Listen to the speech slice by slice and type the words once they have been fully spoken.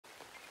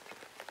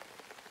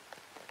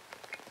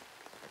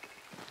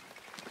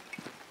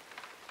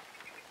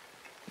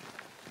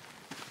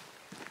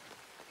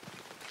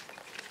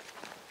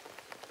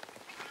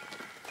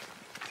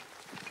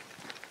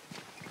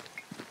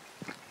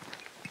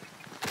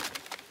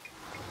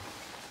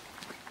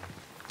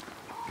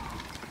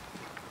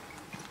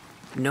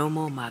No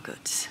more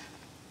maggots.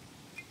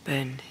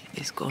 Ben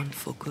is gone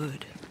for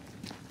good.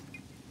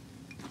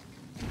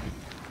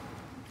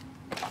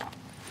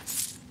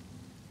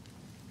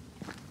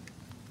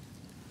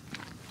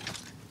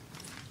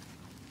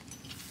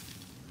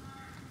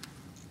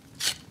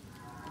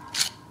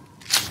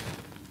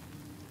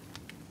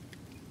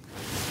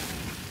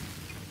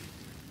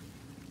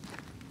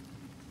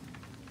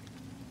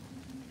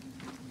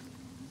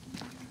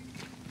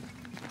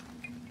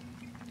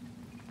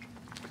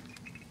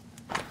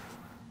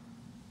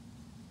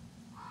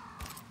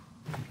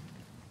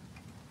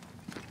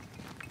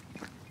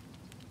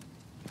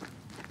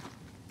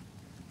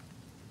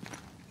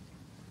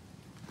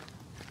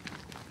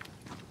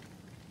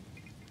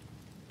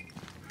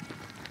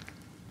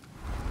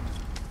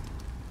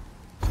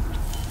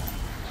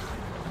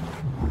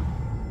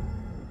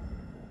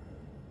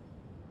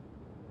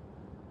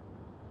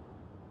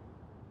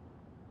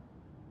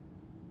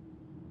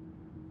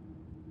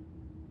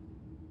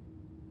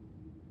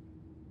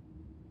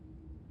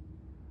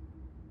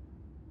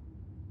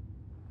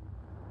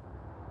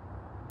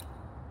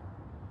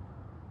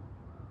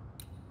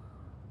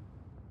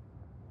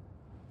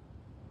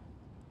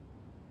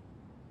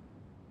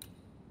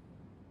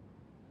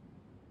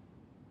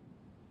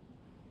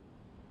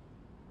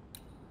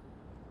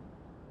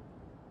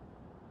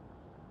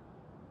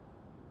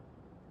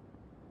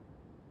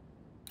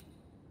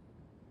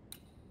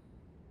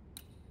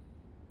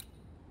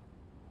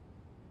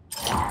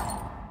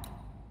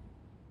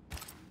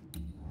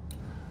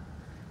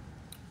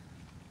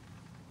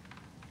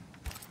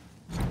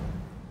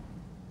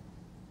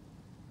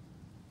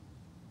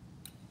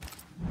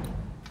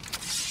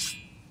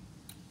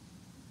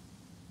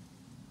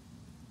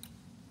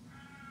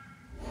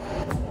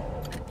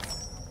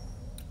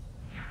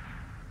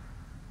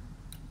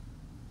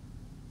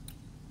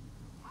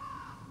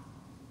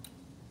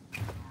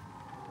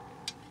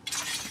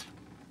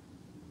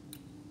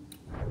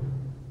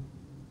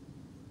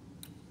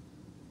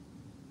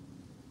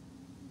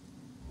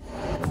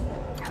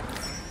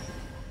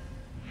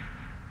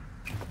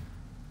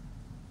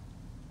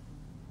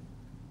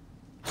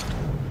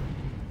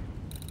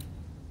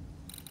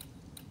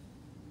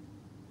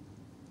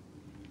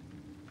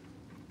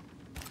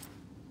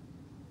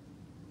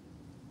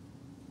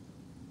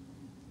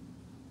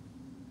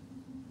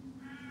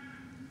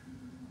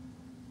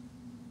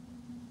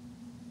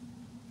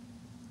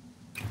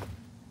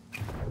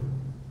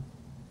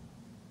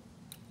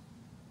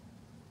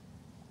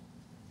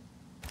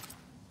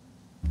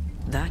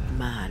 That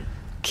man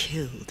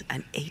killed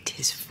and ate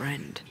his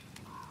friend.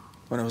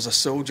 When I was a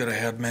soldier, I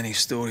heard many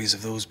stories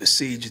of those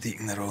besieged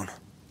eating their own.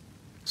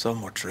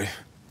 Some were true.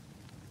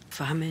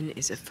 Famine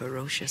is a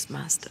ferocious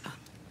master.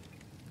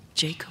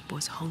 Jacob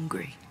was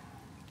hungry.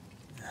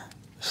 Yeah,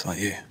 just like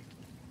you.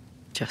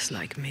 Just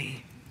like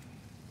me.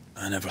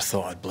 I never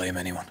thought I'd blame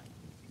anyone.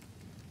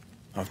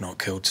 I've not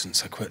killed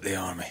since I quit the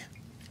army.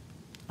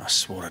 I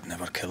swore I'd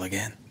never kill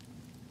again.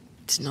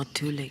 It's not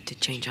too late to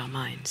change our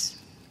minds.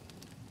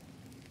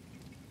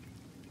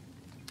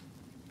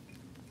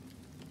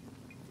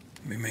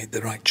 We made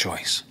the right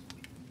choice.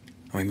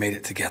 And we made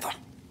it together.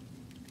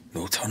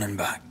 No turning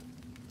back.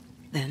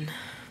 Then,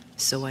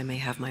 so I may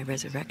have my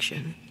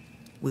resurrection,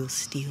 we'll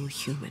steal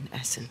human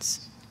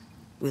essence.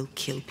 We'll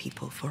kill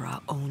people for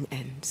our own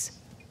ends.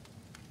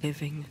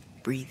 Living,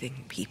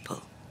 breathing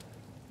people.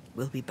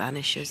 We'll be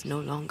Banishers no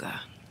longer.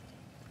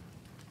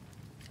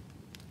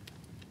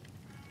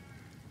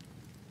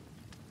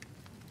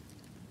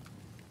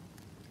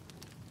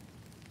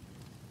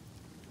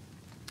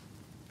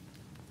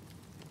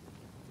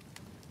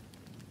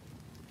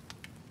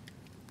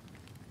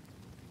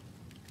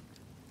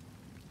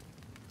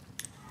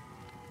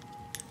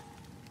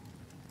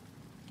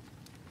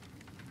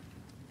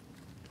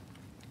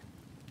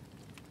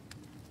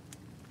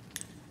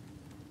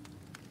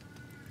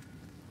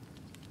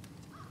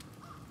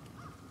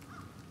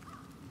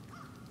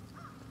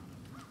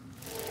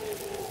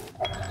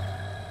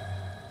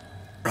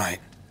 Right.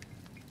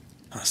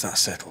 That's that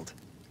settled.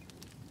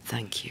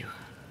 Thank you.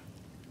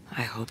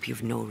 I hope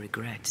you've no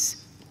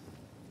regrets.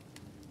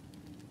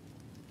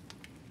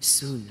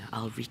 Soon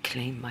I'll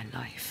reclaim my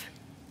life.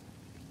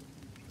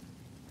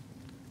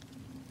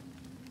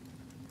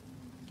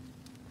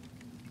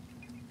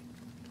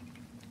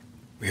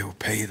 We'll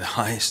pay the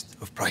highest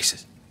of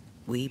prices.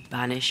 We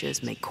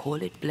Banishers may call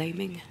it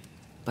blaming,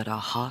 but our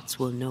hearts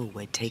will know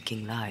we're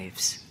taking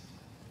lives.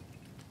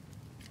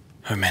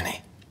 How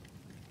many?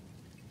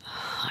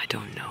 I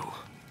don't know.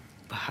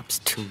 Perhaps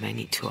too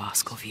many to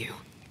ask of you.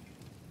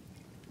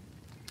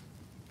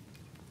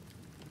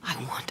 I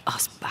want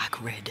us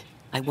back, Red.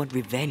 I want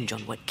revenge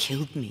on what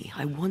killed me.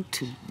 I want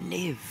to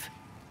live.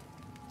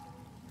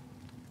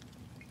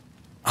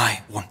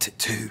 I want it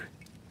too.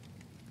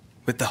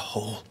 With the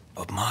whole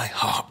of my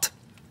heart.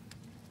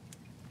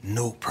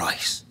 No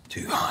price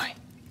too high.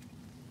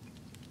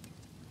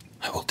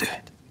 I will do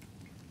it.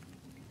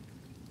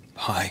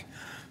 By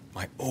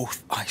my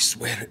oath, I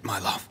swear it, my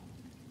love.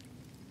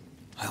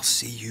 I'll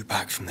see you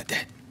back from the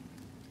dead.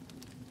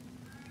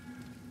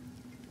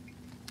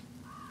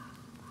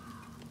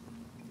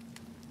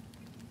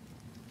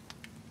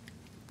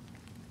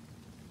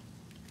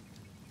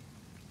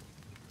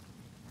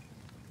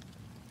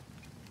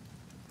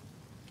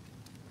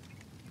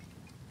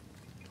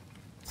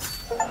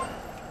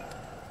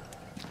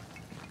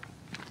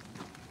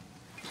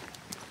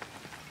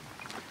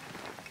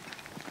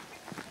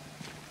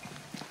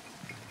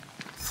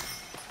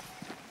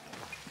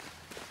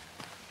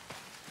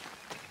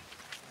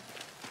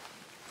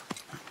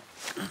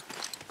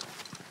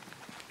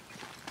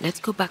 Let's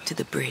go back to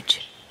the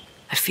bridge.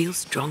 I feel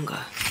stronger.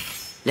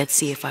 Let's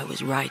see if I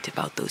was right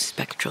about those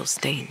spectral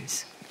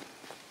stains.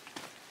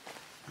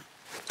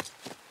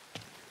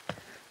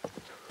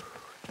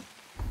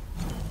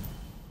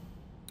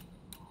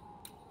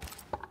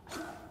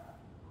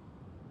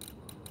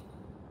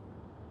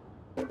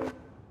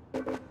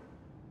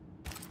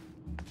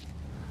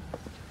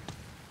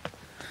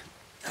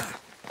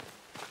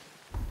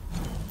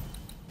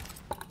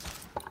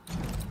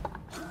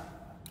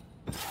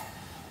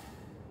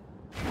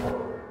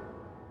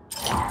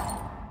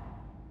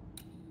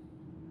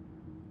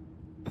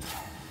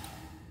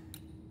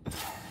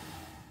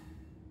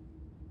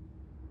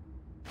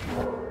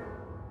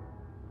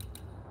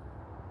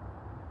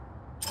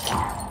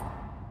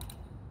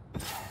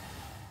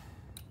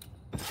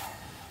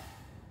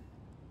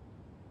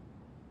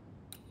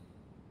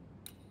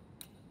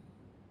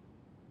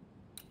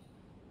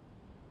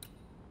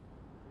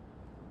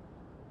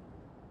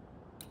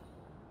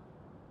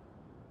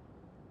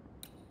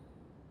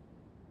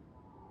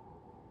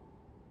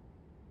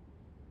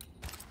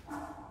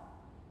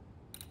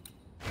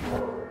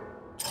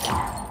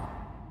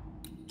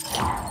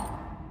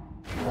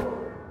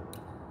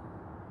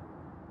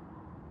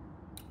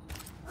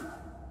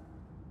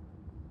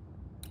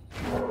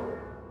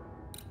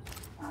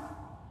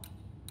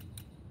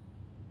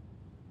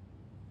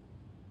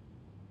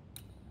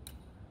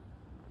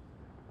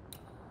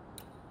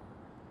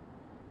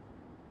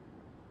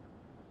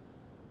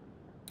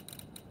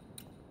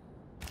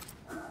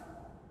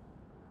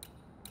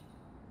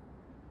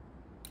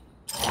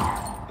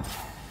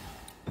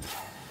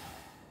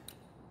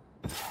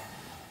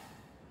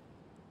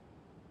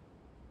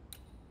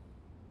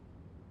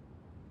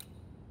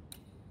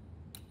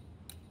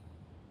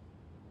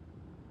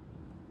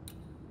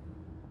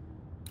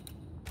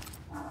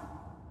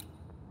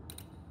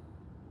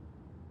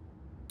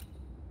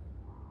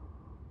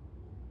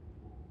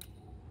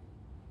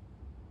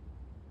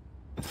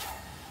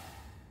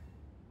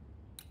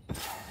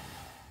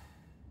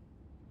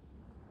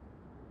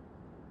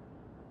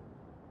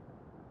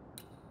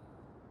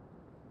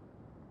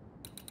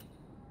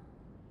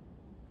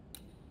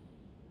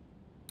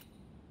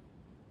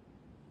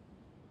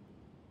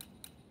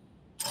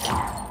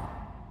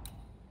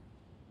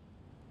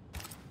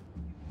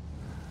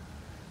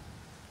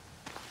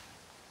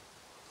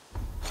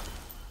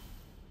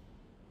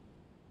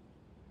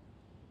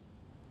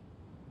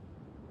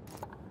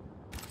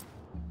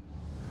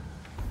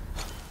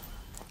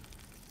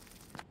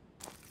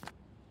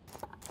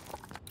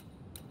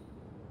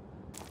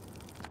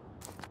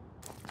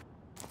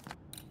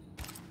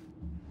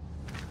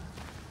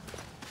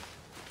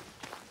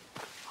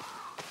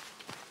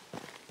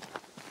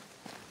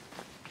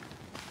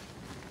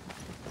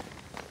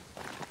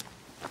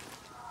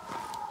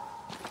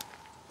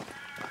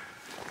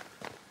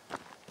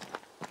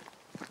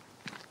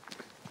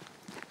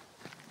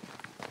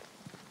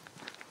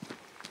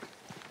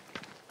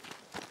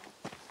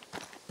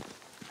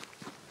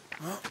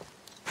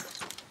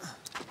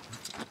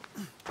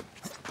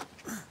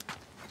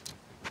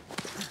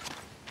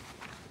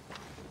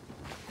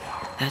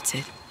 That's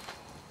it.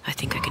 I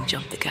think I can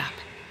jump the gap.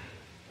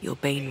 Your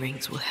bane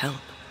rings will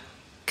help.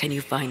 Can you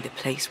find the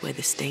place where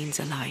the stains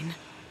align?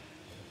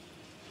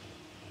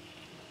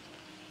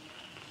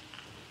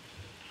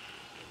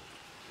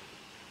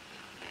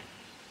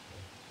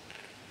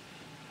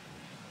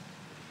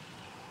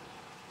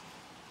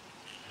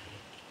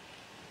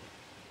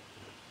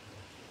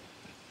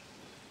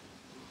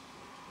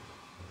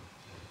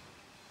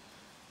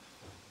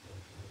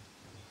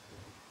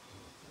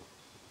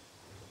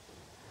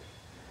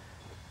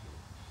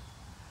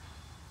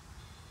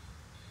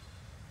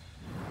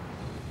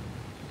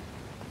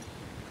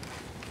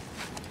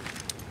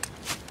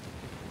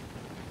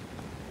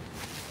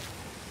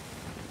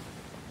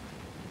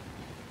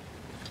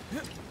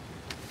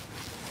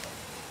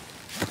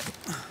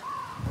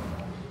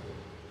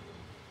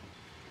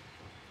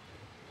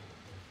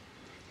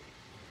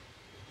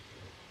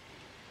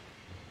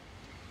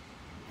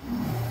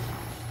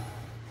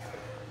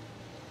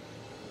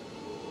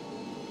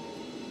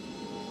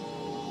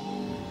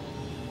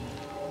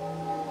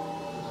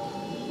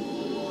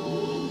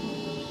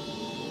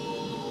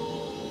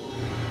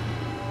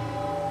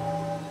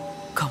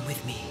 Come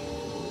with me.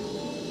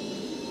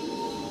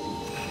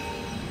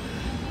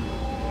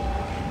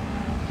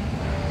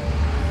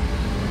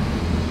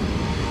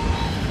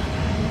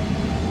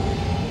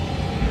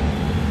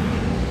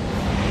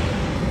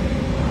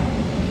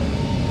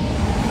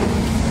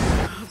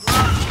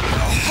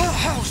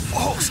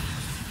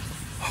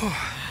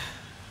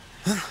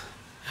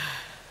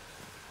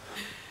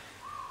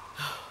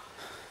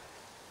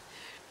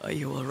 Are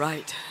you all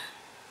right?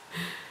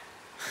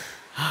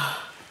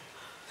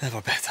 Never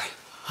better.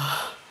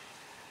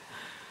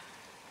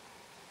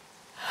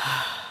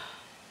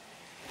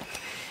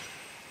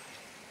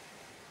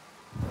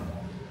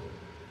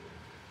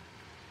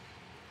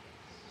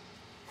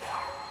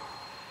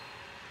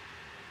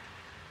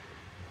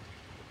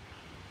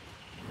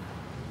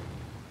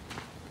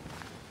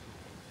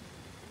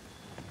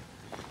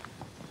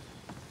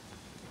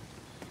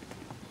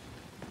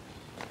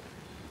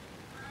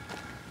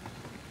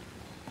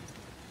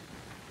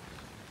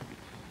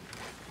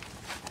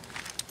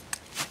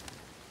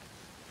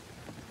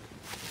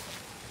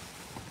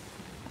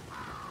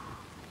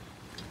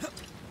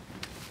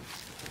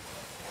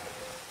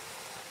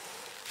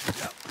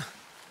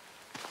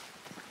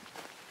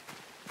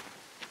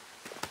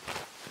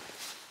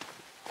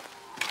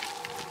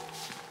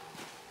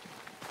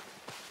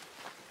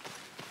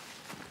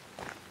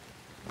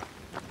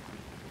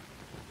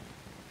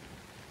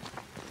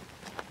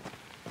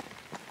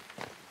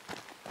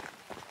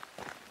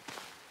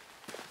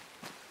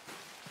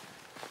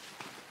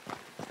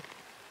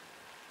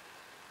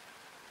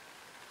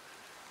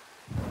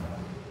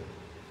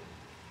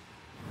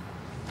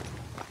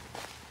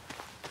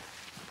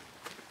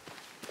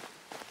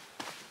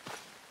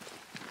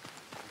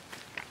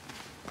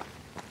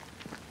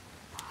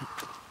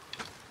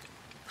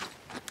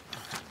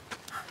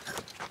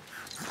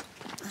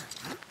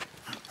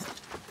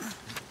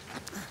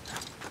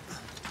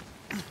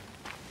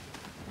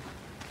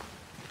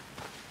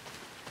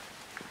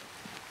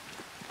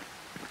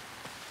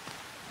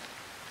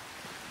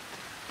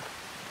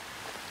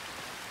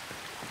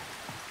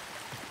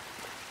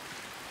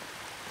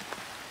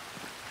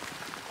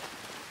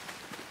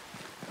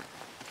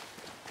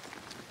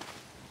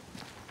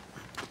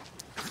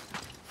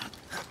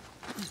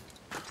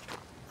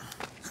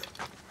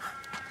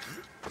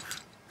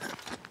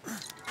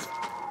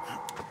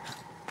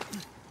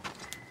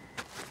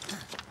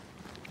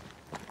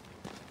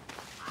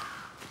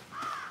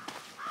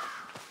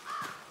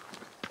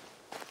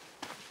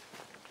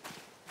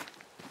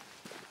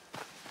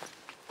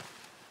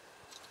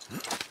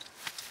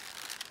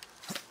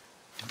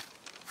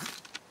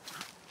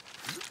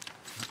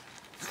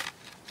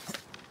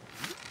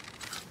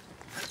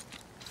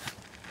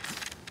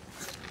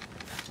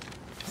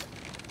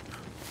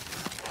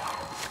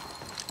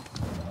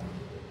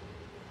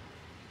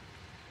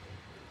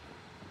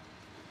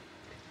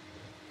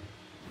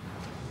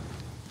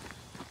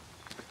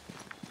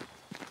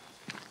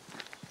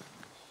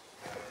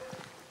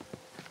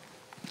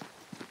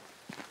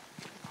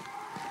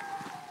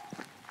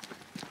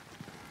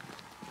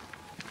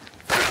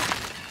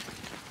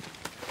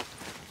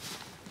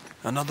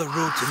 Another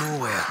road to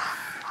nowhere.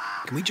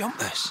 Can we jump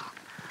this?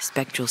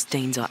 Spectral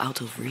stains are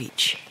out of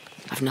reach.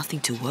 I've nothing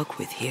to work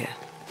with here.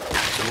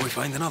 So we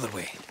find another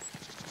way.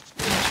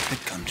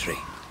 Good country.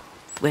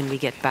 When we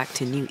get back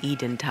to New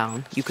Eden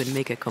Town, you can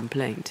make a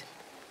complaint.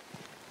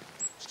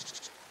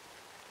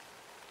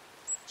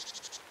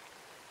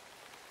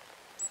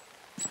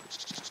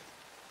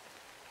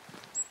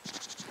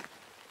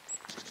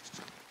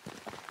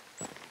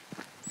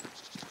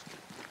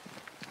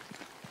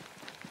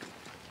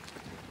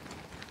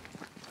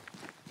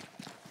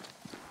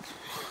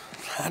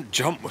 That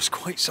jump was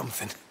quite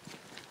something.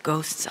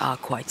 Ghosts are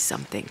quite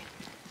something.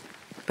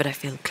 But I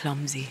feel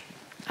clumsy.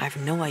 I have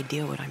no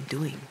idea what I'm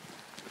doing.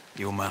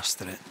 You'll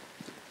master it.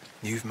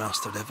 You've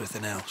mastered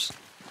everything else.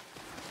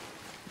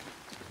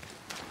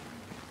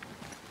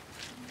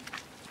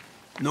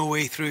 No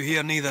way through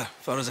here neither,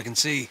 far as I can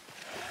see.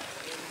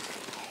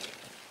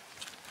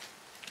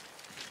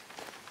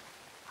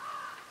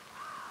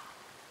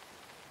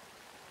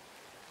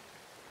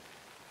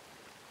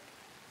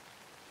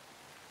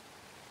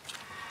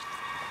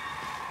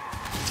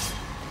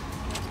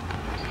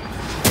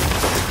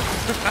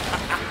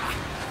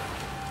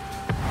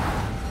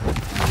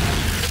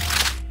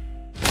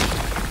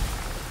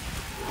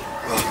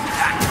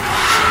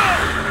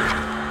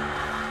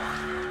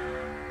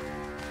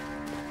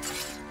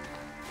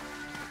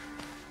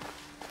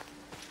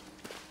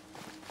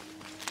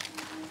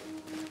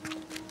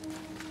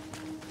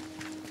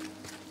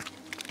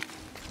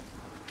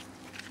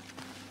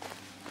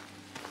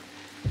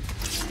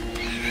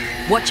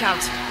 Watch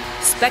out!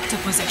 Spectre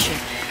possession!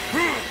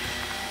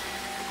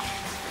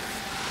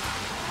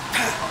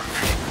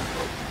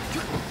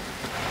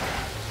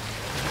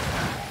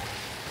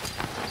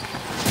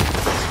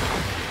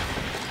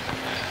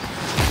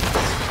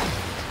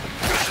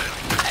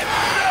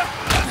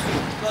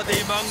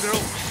 Bloody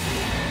mongrel!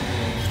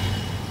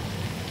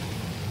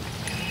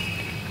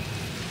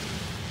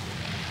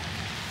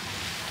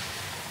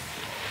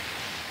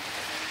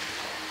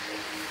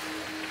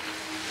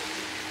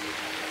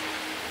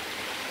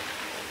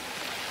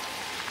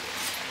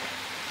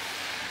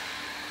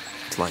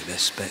 It's like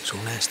this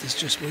spectral nest is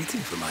just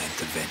waiting for my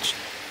intervention.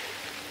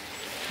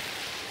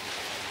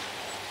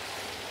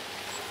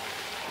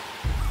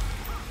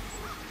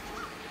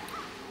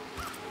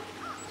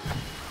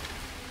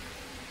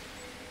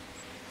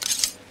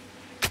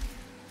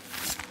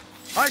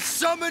 I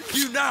summon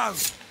you now!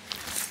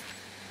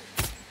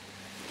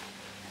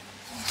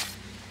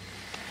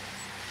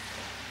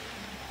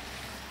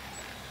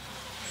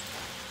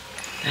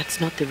 That's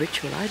not the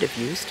ritual I'd have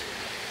used.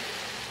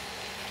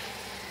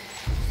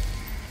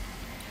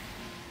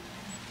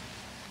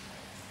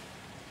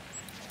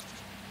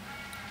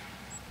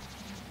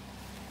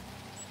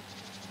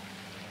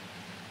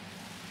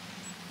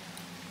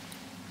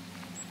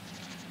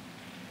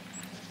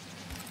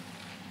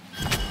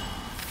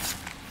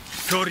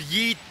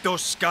 Corrito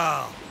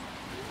Skal.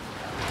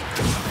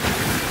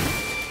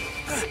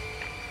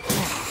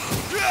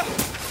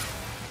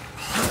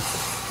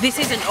 This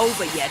isn't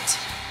over yet.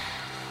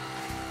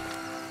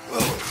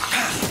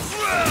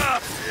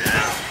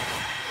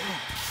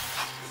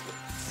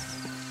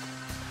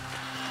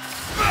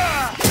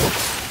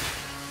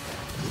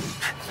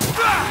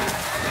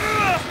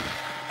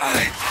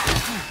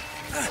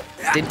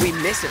 Did we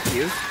miss a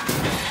few?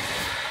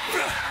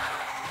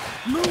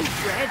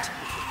 Move, Red!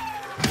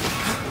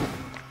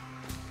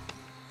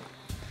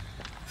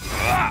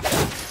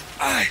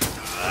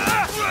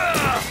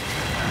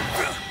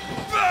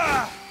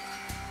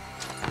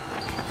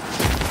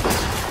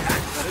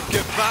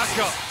 Get back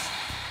up!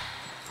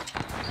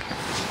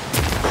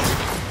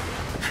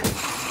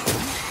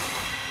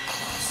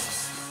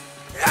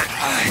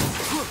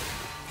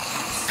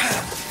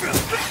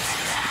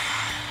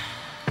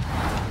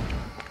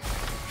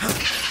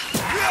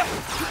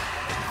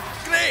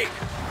 Great!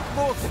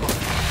 More fun!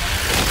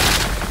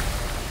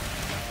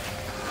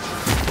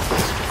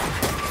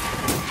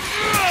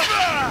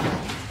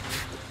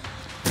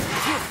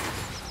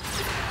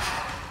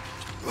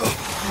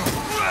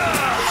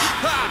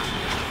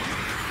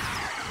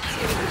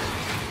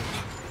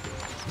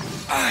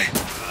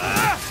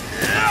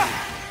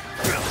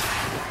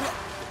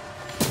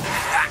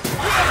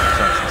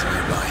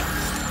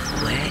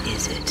 Where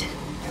is it?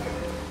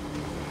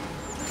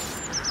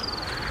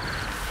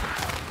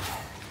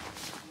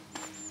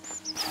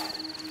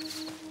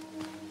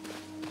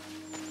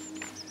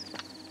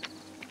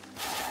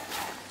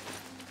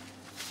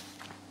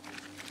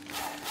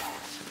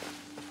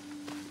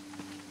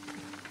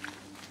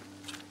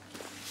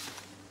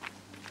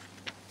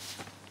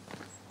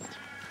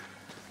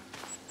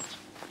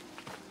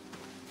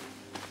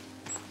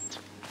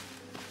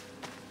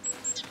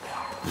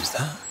 Who's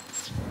that?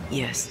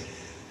 Yes.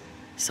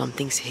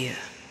 Something's here.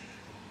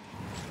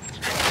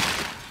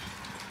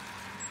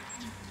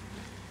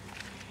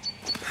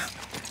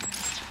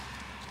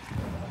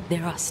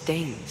 There are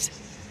stains.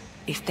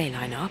 If they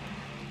line up,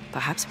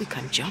 perhaps we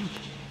can jump.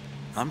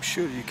 I'm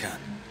sure you can.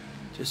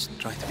 Just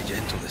try to be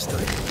gentle this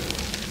time.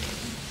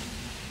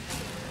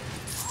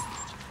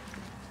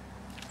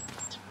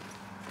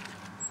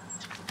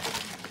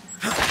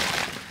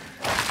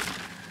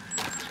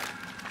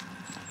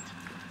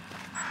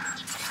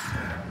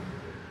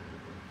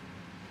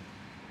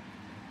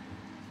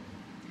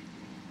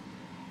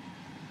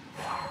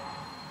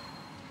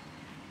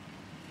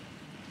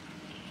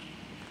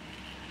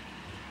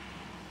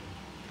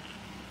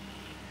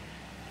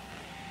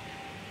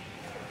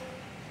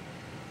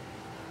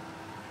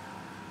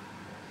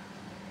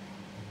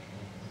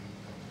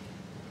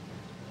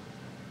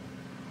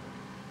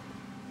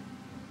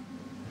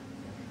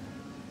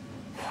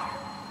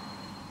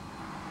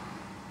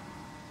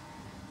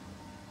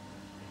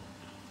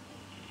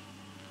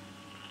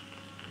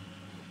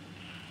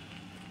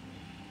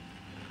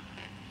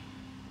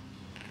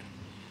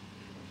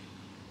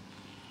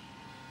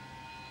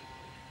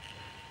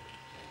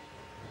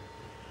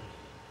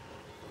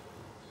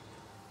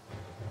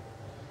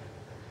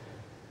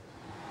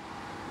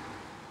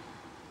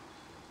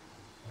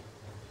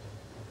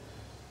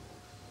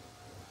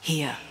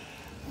 Here.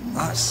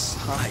 That's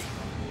high.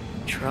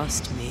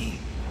 Trust me.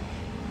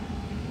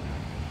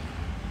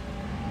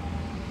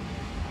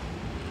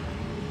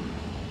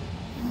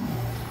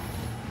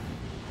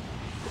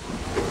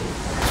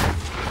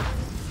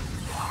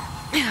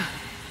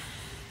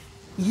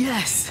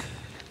 Yes!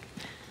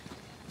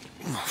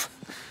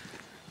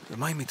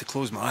 Remind me to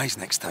close my eyes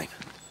next time.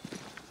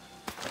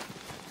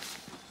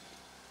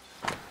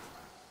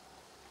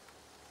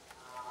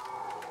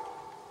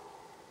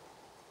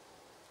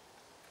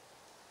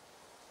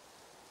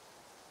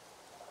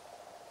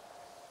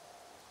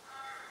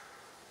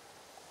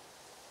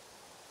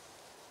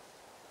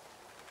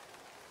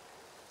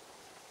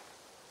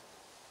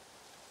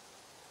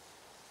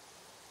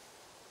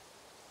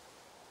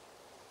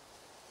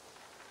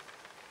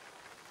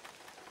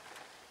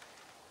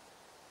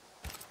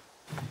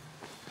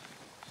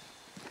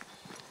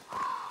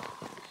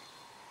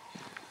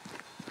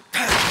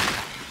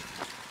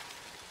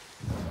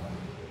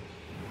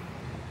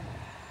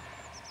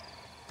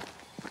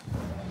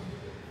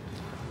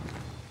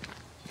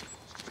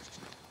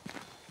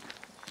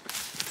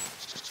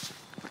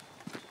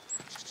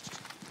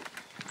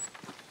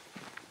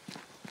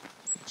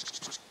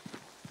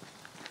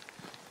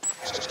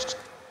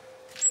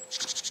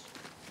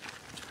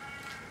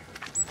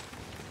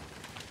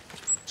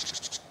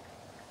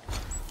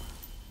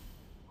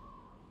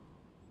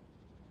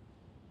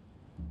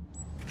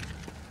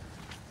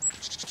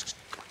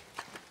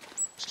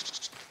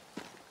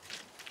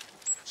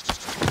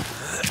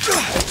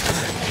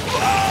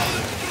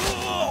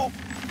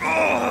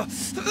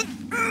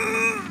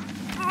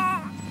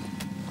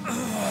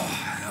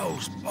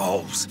 Those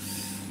balls.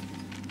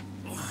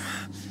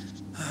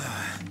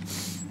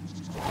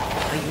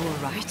 Are you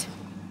alright?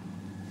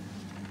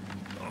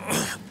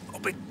 I'll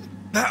be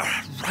better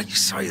right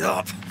side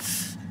up.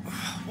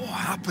 What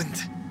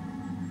happened?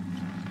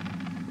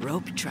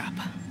 Rope trap.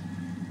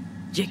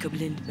 Jacob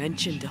Lind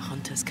mentioned a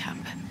hunter's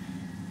camp.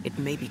 It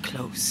may be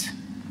close.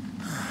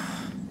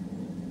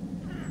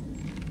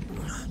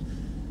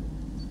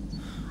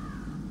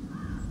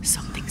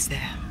 Something's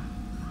there.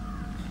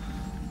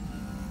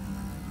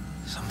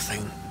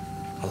 Something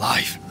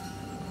alive.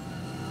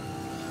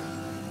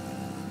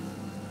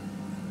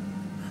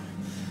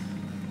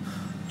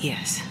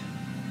 Yes.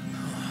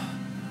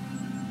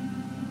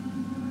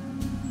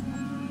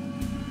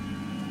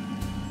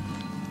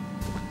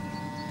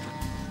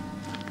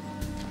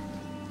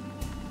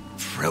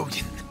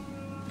 Brilliant.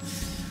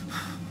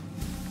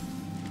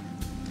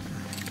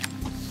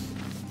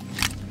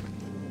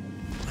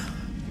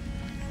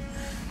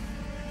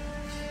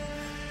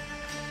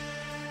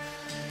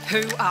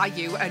 Who are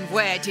you and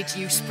where did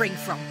you spring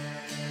from?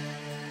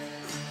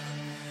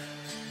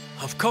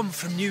 I've come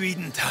from New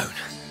Eden Town.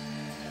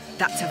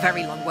 That's a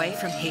very long way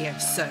from here,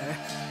 sir.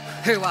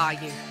 Who are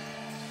you?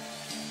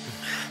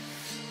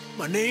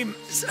 My name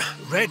is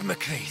Red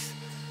McCraith.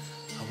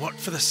 I work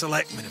for the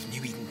selectmen of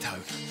New Eden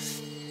Town.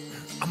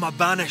 I'm a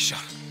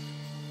banisher.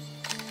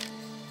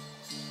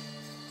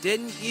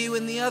 Didn't you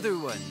and the other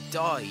one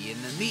die in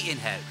the meeting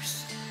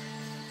house?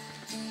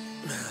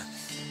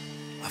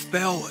 I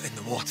fell in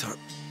the water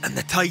and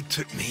the tide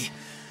took me.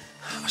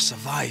 I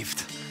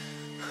survived.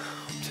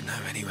 Up to now,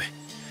 anyway.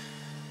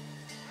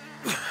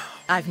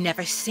 I've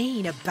never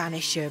seen a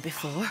banisher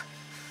before.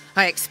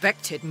 I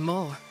expected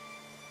more.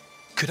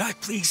 Could I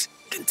please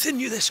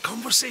continue this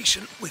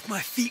conversation with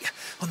my feet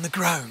on the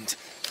ground?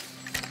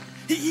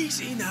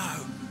 Easy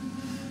now.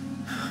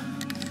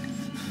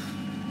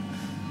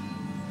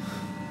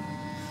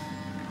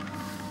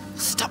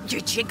 Stop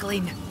your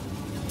jiggling.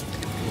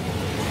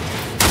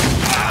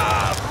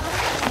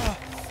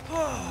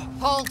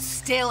 Hold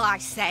still, I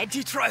said.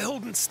 You try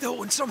holding still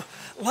when some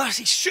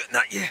lassie's shooting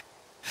at you.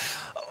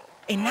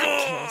 In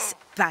that case,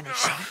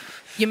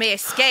 banisher, you may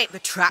escape the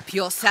trap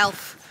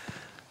yourself.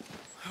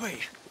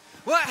 Wait,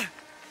 what?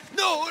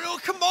 No, no,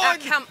 come Our on!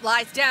 camp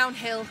lies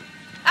downhill.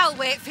 I'll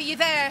wait for you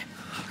there.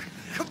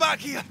 Come back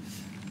here!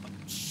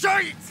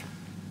 Shite!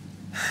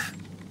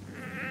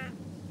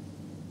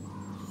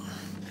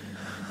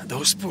 I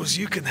don't suppose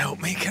you can help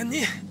me, can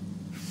you?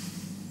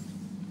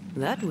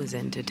 That was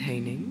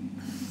entertaining.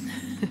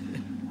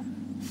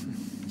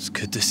 It's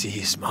good to see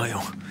you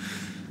smile.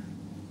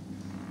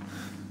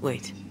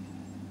 Wait.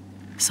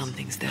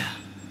 Something's there.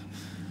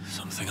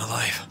 Something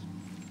alive.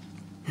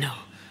 No.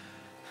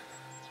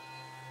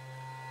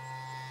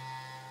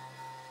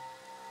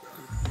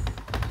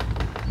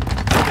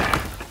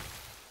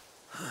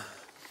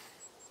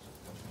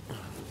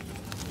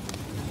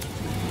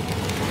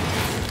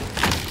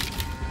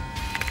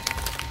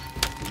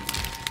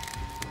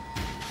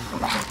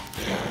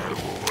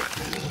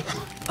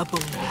 A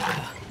bone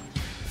walker.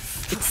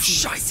 It's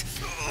Shite!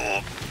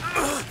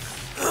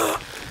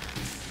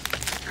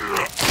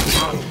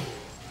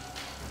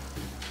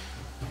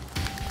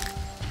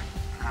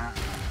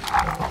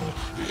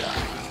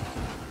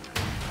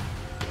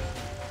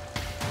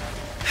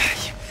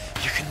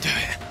 You can do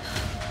it.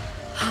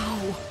 How?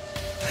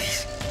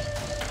 Please.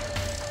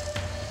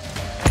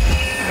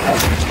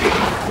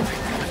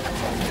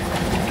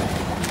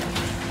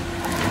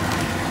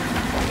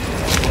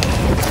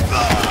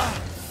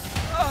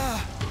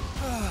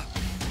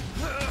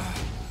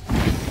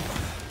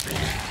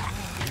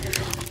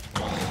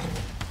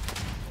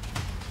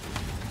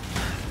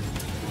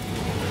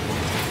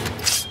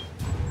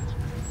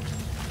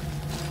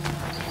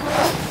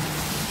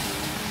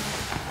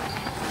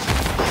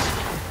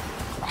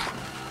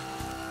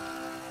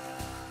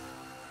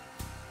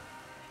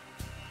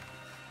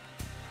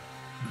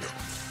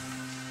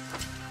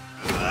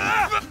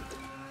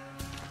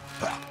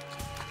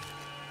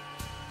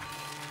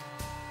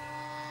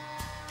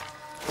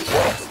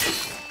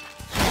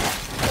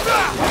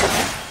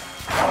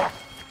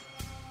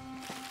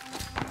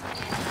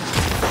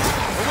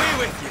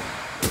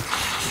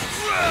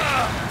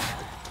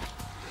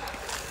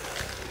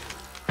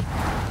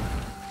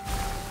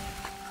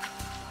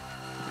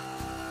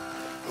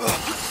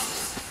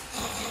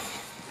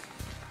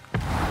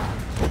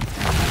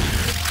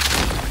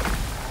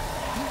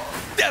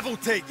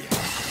 take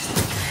you.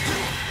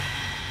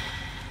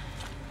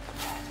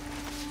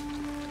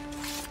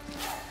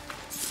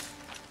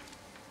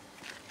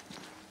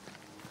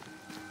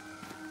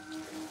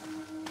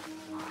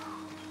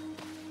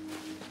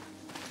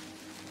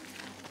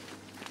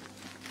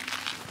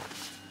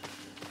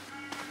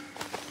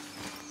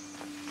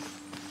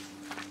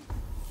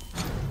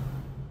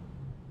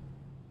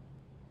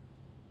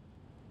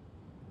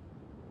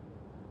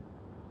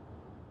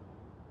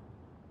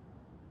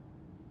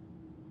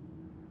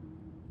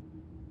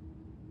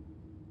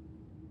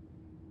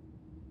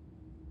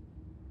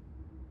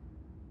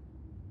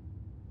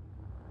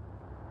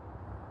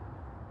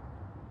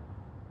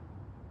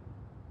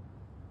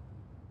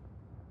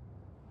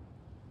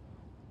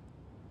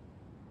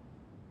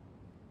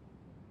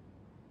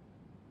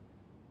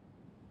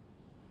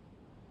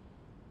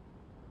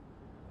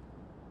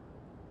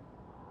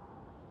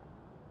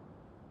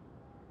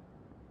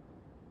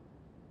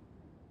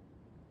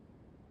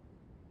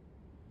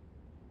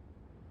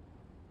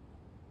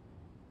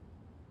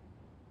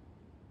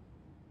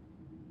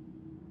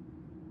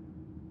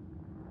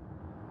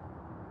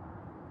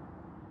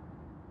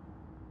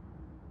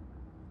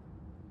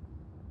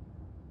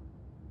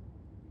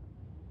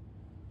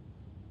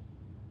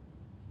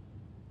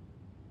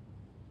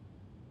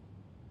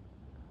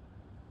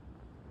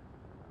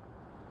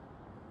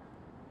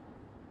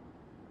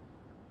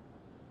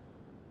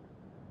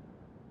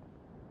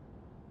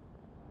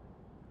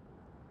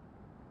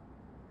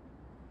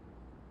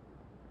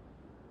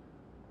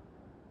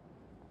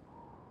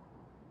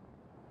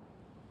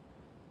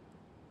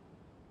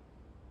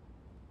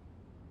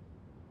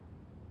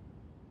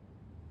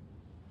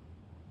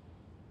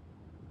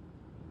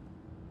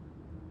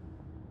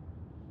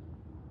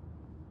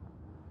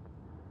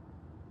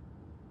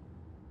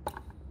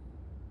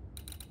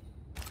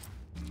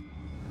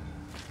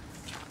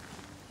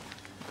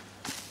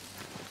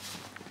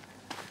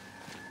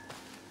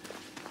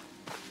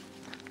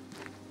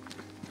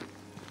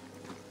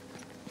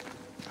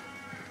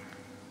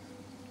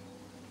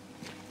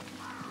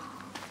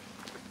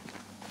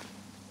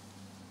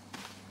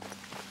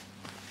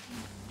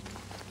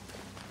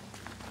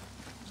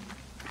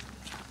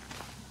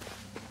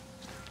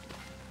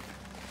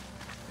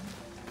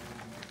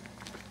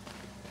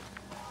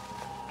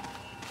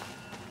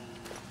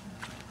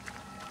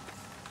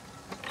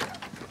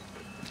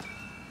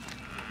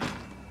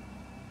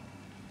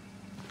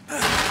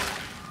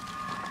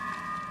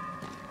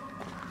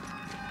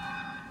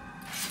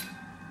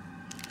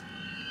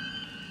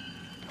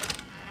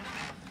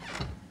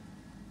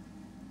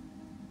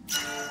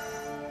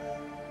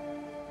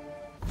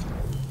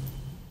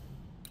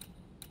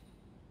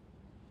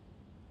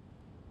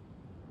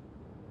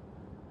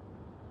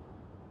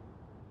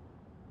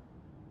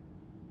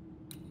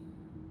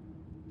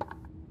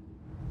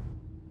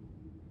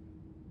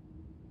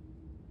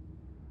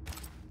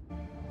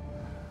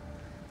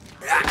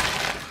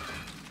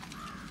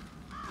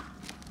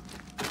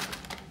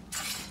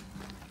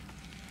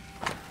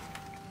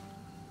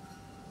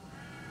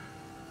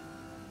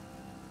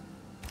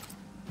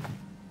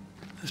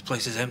 This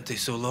place is empty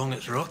so long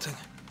it's rotting.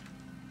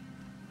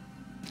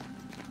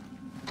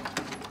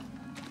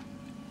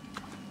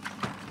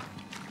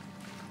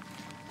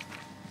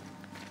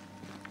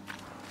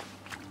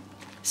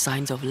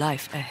 Signs of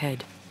life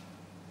ahead.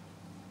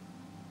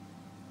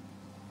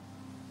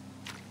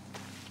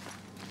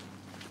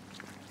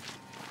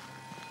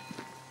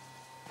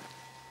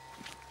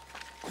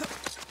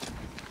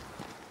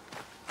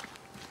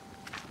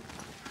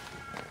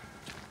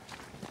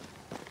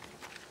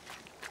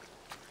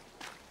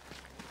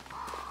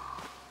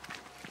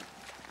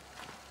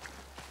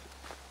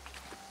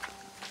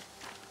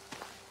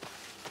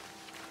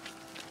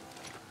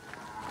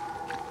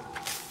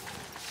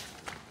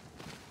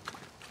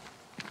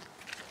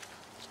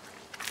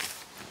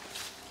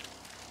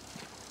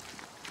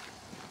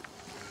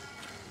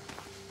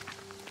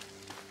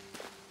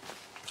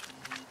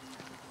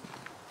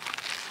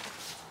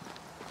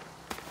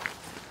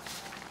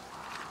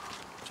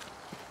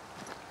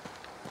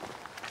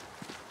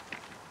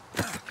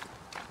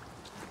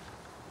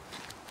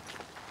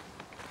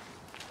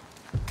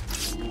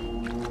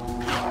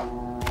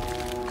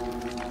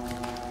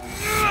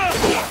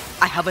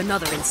 I have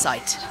another in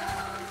sight.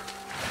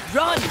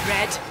 Run,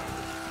 Red!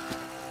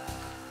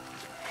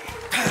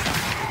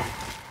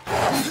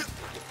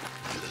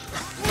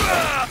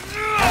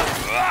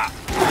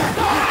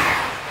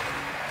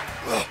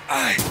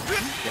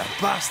 You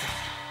bastard!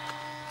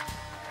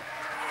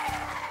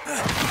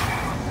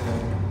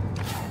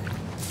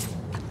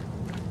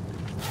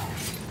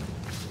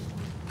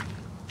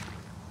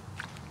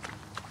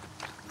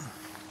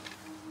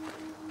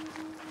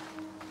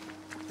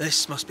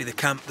 This must be the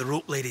camp the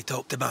rope lady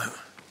talked about.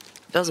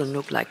 Doesn't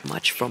look like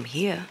much from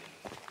here.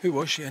 Who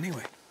was she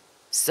anyway?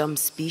 Some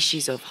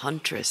species of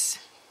huntress.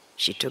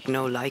 She took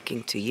no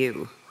liking to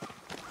you.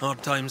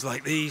 Hard times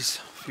like these,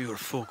 fewer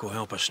folk will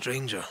help a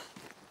stranger.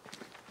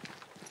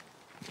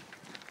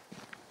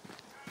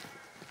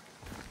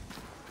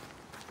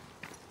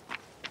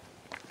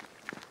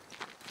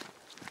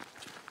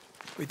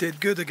 We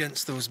did good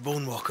against those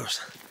bone walkers.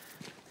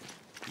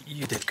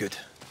 You did good.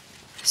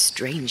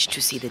 Strange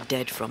to see the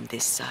dead from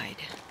this side.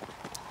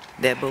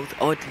 They're both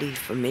oddly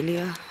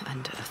familiar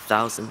and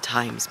 1,000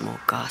 times more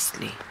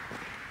ghastly.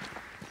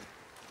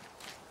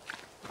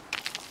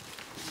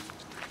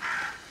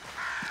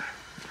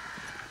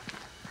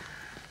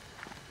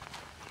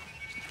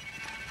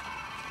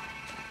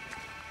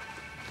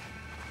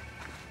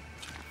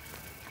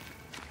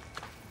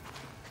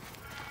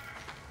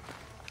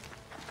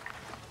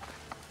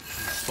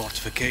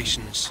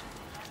 Fortifications.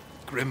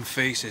 Grim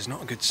face is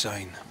not a good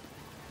sign.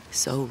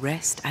 So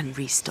rest and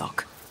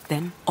restock,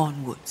 then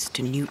onwards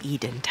to New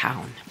Eden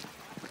town.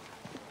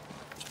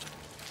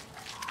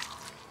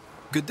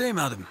 Good day,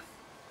 madam.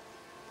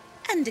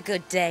 And a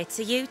good day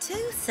to you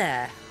too,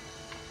 sir.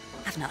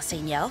 I've not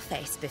seen your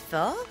face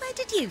before. Where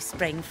did you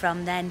spring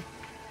from, then?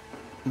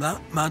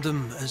 That,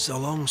 madam, is a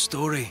long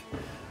story.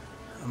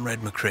 I'm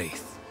Red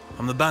McCraith.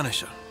 I'm the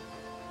Banisher.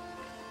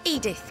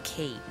 Edith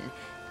Keane.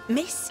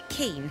 Miss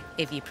Keane,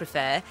 if you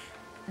prefer.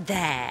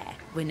 There,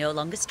 we're no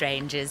longer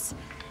strangers.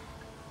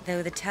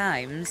 Though the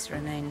times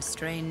remain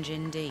strange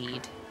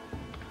indeed.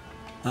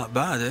 Not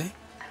bad, eh?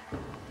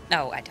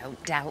 Oh, I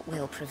don't doubt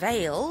we'll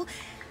prevail.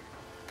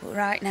 But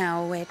right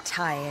now we're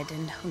tired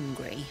and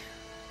hungry.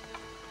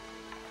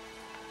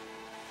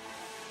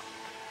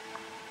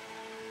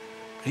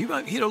 Are you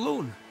out here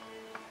alone?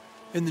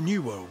 In the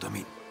New World, I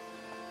mean.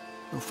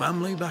 No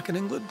family back in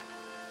England?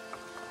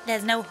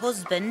 There's no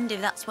husband,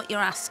 if that's what you're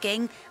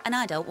asking, and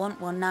I don't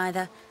want one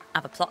neither.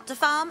 I've a plot to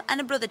farm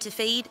and a brother to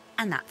feed,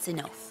 and that's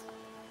enough.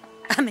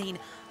 I mean,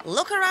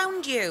 look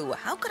around you.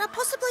 How could I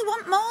possibly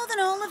want more than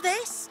all of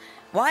this?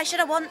 Why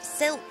should I want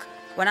silk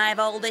when I have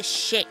all this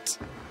shit?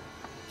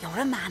 You're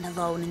a man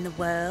alone in the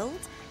world.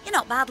 You're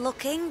not bad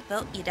looking,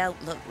 but you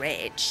don't look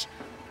rich.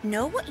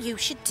 Know what you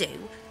should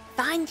do?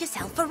 Find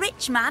yourself a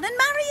rich man and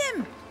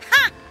marry him.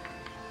 Ha!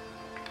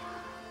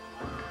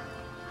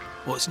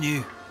 What's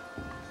new?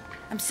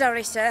 I'm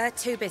sorry, sir.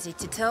 Too busy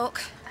to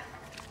talk.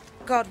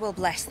 God will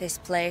bless this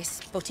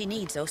place, but he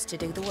needs us to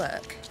do the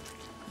work.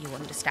 You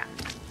understand?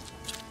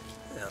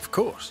 Yeah, of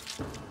course.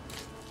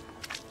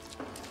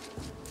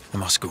 I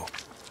must go.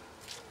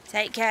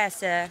 Take care,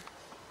 sir.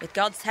 With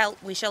God's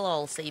help, we shall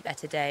all see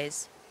better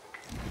days.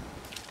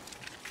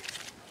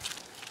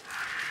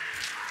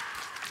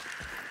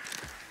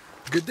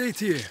 Good day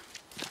to you.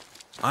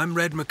 I'm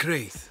Red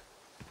McCraith.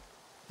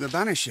 The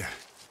Banisher.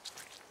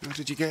 How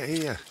did you get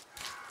here?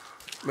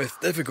 With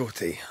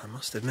difficulty, I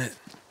must admit.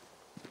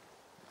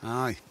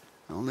 Aye,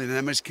 only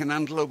them as can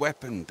handle a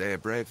weapon dare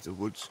brave the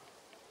woods.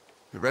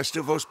 The rest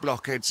of us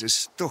blockheads are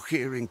stuck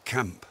here in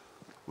camp,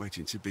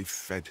 waiting to be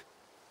fed.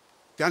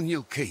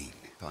 Daniel Keane,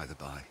 by the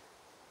by.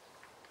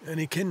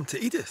 Any kin to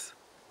Edith?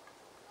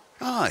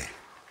 Aye,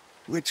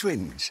 we're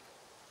twins.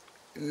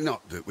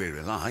 Not that we're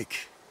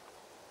alike.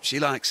 She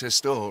likes her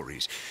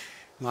stories,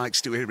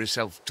 likes to hear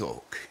herself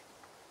talk.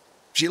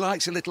 She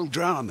likes a little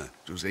drama,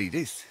 does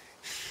Edith.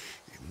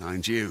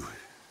 Mind you,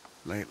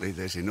 lately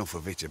there's enough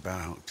of it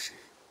about.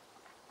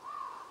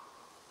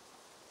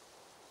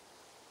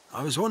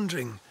 I was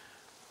wondering,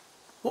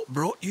 what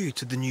brought you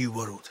to the New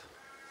World?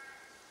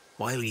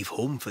 Why leave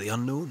home for the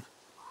unknown?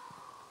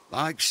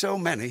 Like so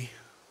many,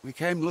 we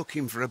came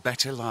looking for a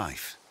better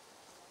life.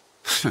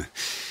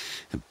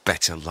 A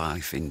better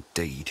life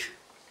indeed.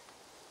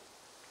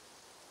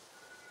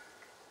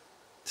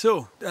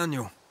 So,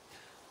 Daniel,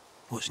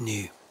 what's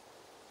new?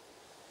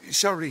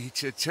 Sorry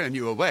to turn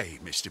you away,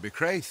 Mr.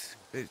 McCraith,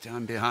 but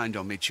I'm behind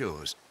on my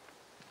chores.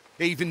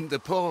 Even the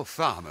poor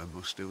farmer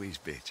must do his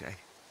bit, eh?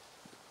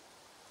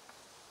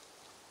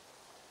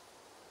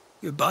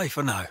 Goodbye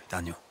for now,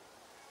 Daniel.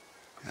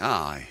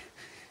 Aye.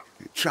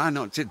 Try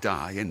not to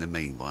die in the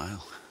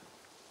meanwhile.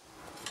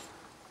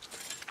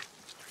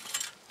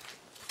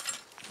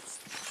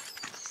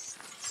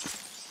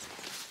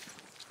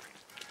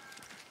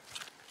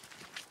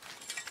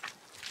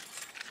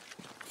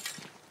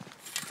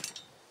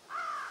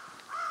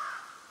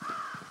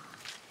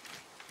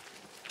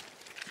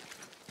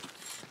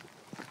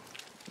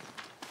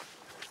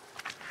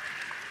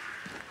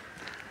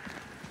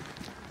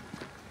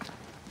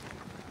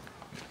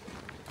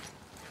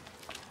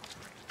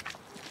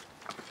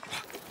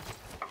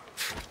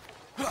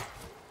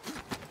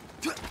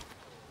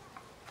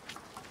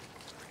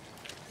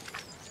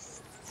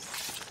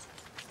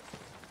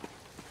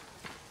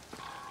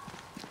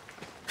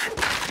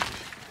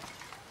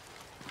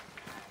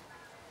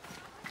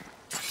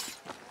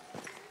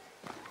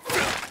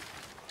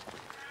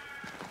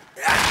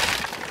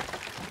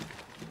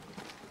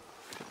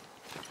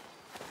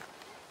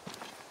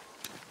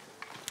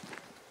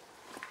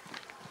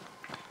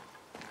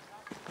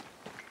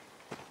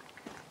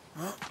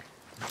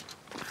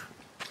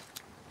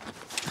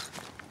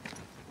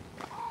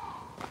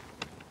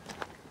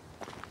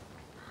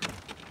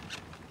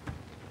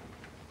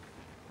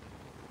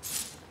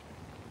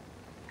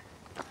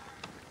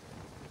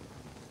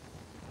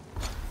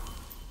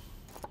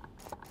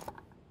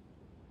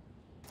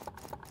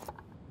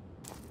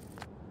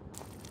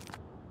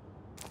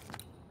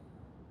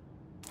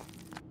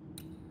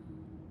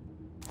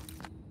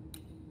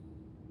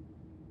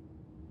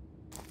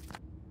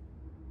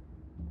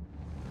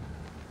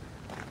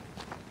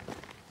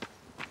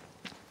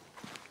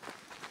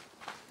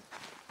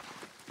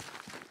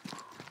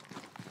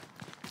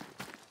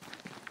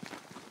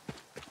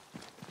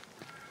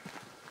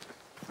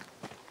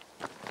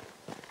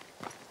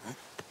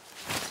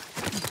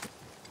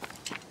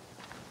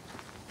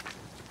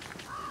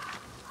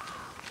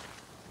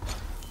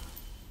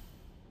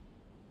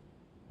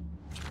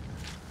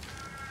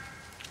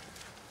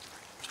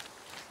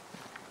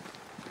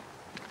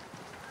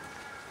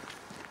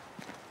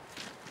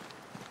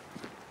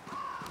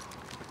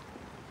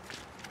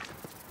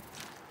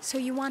 So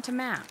you want a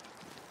map?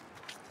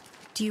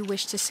 Do you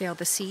wish to sail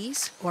the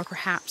seas, or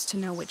perhaps to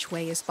know which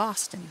way is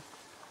Boston?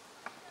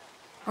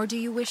 Or do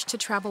you wish to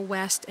travel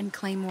west and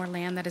claim more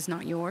land that is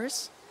not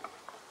yours?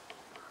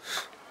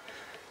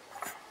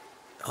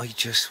 I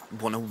just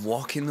want to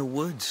walk in the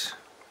woods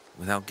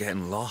without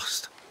getting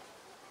lost.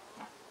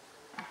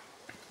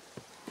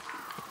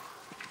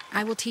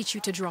 I will teach you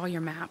to draw your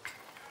map.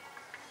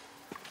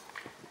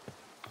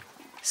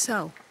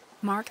 So,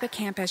 mark the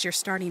camp as your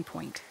starting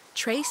point.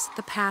 Trace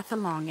the path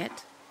along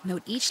it.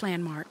 Note each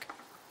landmark.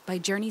 By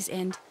journey's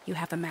end, you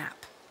have a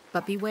map.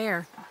 But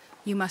beware,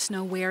 you must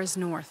know where is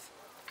north.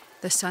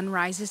 The sun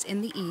rises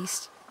in the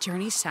east,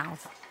 journeys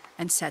south,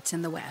 and sets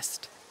in the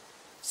west.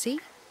 See?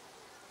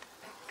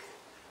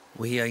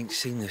 We ain't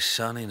seen the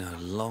sun in a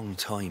long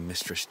time,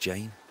 Mistress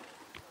Jane.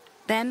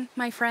 Then,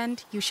 my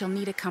friend, you shall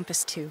need a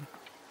compass too.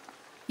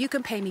 You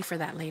can pay me for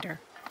that later,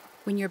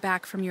 when you're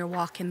back from your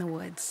walk in the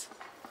woods.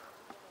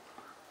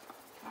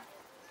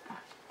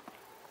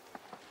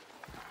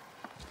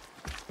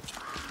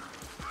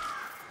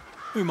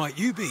 Who might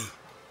you be?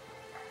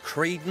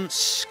 Credence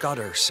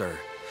Scudder, sir.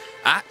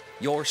 At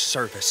your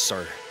service,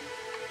 sir.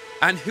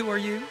 And who are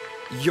you,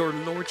 your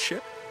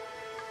lordship?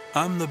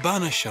 I'm the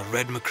Banisher,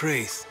 Red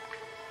McCraith.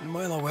 And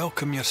while I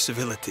welcome your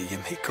civility, you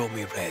may call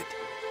me Red.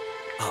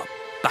 A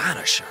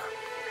Banisher?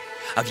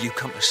 Have you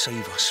come to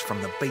save us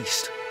from the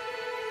beast?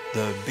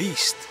 The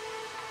beast?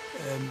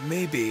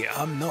 Maybe.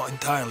 I'm not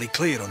entirely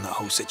clear on that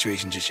whole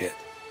situation just yet.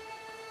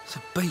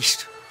 The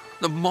beast?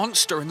 The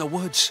monster in the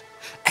woods?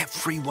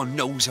 Everyone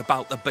knows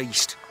about the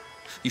beast.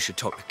 You should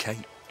talk to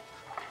Kate.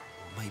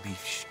 Maybe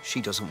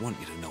she doesn't want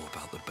you to know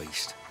about the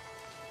beast.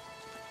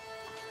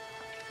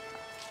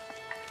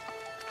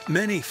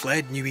 Many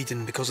fled New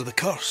Eden because of the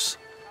curse.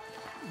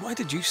 Why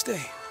did you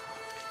stay?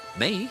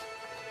 Me?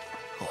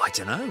 Oh, I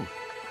don't know.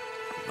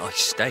 I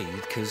stayed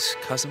because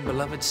Cousin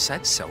Beloved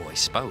said so, I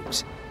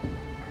suppose.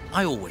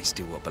 I always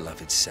do what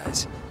Beloved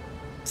says.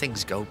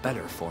 Things go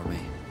better for me.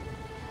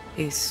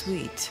 He's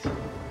sweet,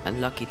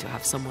 and lucky to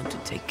have someone to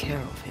take care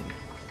of him.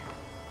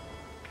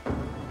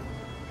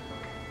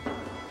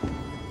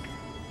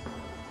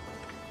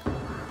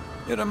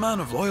 You're a man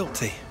of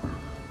loyalty.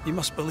 You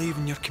must believe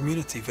in your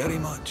community very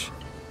much.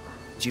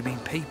 Do you mean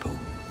people?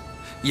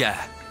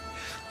 Yeah.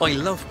 I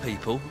love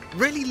people.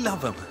 Really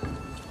love them.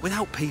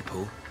 Without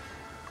people,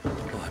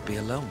 well, I'd be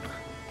alone.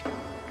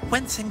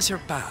 When things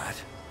are bad,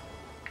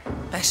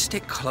 best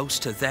stick close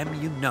to them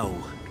you know,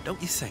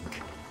 don't you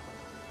think?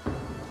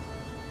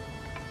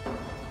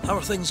 How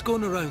are things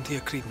going around here,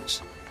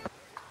 Credence?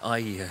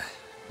 I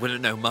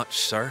wouldn't know much,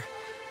 sir.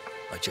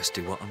 I just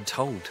do what I'm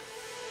told.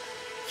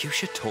 You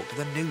should talk to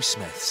the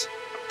newsmiths.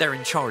 They're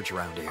in charge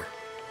around here.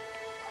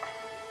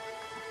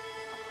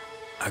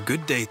 A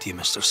good day to you,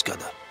 Mr.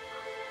 Scudder.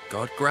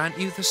 God grant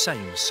you the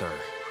same, sir.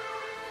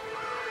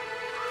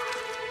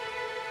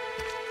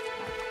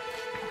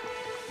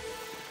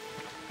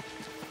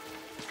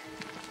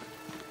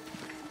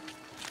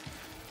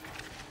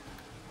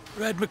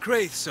 Red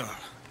McCraith, sir.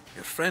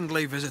 Your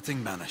friendly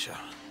visiting banisher.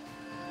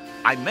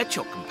 I met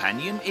your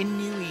companion in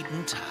New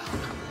Eden Town.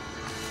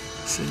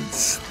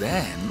 Since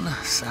then,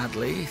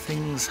 sadly,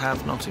 things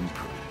have not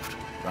improved,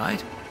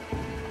 right?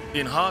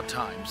 In hard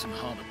times and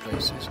harder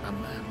places, a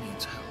man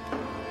needs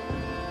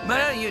help.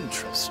 May I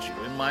interest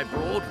you in my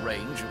broad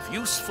range of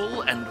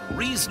useful and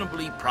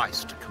reasonably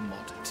priced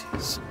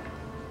commodities?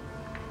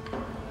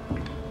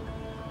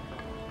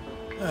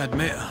 I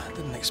admit, I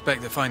didn't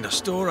expect to find a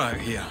store out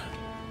here.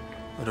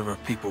 Wherever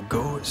people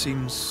go, it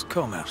seems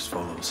commerce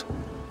follows.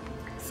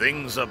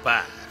 Things are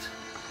bad,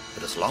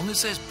 but as long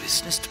as there's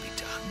business to be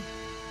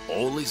done,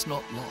 all is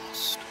not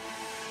lost.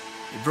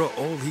 You brought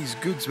all these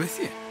goods with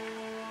you.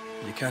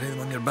 You carry them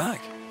on your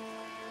back.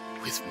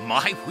 With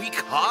my weak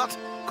heart?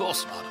 Of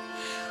course not.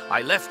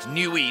 I left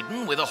New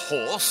Eden with a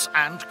horse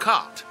and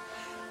cart.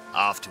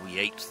 After we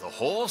ate the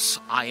horse,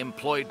 I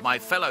employed my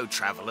fellow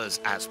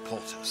travelers as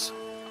porters.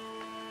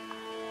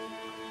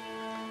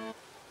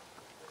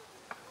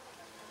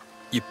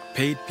 You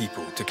paid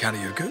people to carry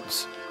your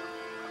goods?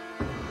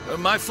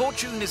 My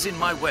fortune is in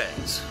my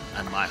wares,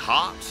 and my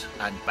heart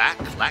and back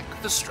lack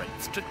the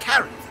strength to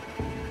carry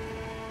them.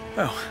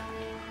 Well,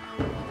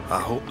 I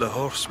hope the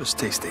horse was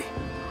tasty.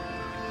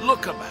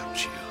 Look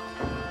about you.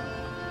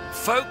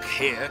 Folk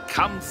here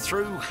come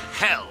through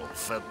hell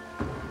for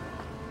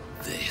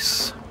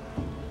this.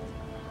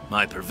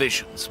 My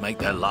provisions make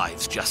their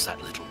lives just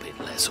that little bit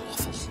less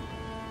awful.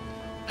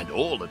 And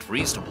all at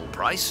reasonable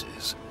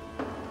prices.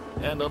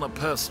 And on a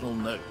personal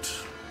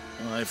note,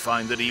 I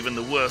find that even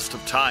the worst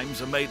of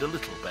times are made a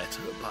little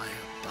better by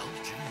a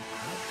bulging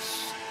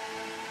purse.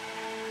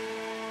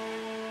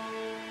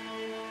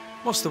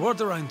 What's the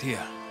word around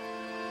here?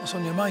 What's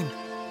on your mind?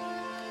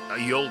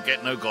 You'll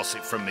get no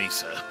gossip from me,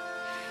 sir.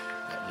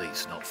 At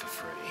least not for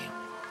free.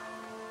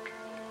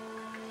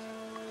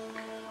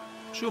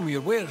 Show me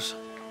your wares.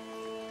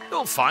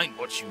 You'll find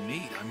what you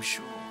need, I'm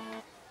sure.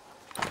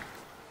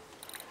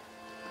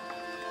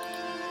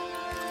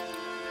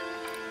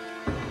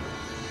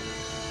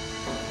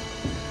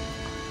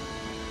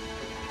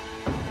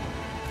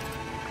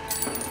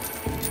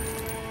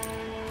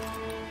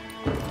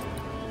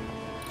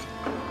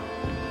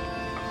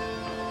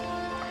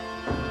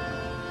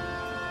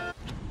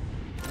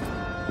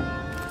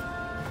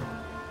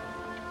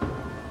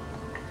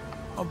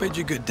 I'll bid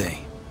you good day.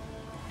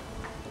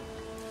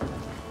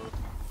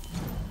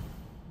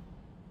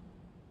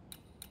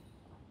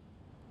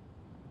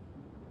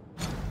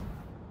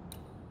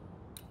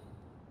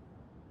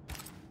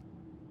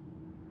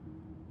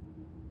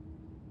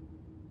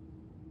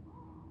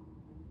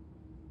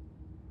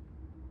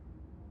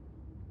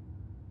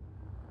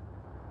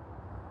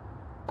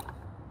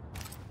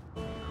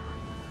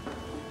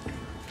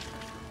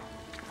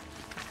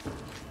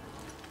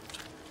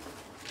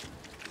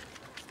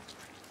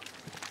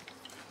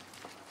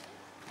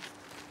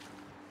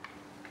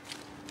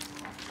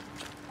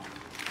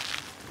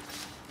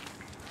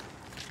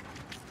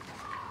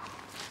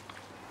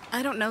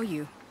 I don't know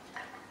you.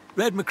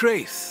 Red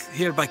McWraith,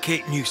 here by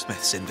Kate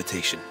Newsmith's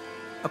invitation.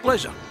 A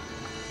pleasure.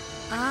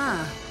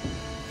 Ah,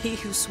 he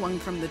who swung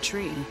from the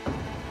tree.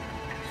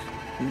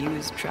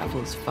 News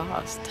travels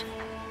fast.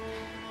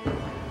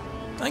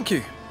 Thank you.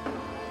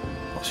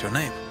 What's your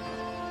name?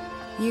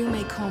 You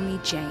may call me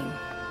Jane.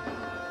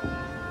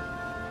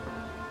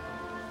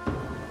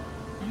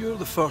 You're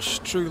the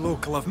first true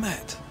local I've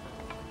met.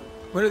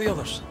 Where are the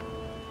others?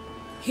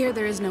 Here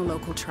there is no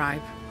local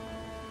tribe.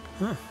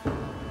 Huh.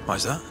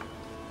 Why's that?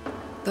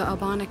 The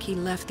Abenaki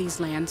left these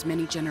lands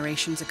many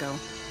generations ago.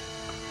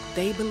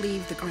 They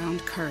believe the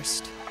ground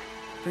cursed,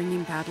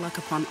 bringing bad luck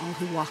upon all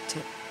who walked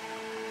it.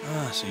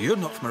 Ah, so you're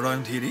not from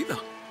around here either?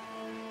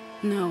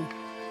 No.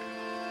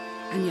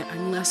 And yet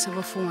I'm less of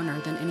a foreigner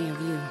than any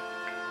of you.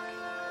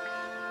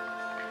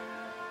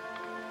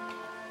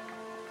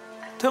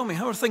 Tell me,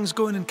 how are things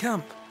going in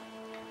camp?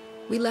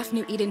 We left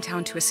New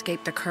Edentown to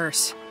escape the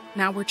curse.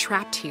 Now we're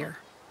trapped here.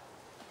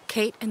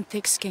 Kate and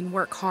Thickskin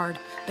work hard,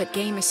 but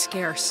game is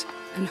scarce,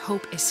 and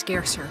hope is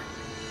scarcer.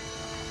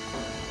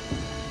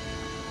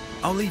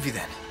 I'll leave you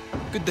then.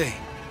 Good day.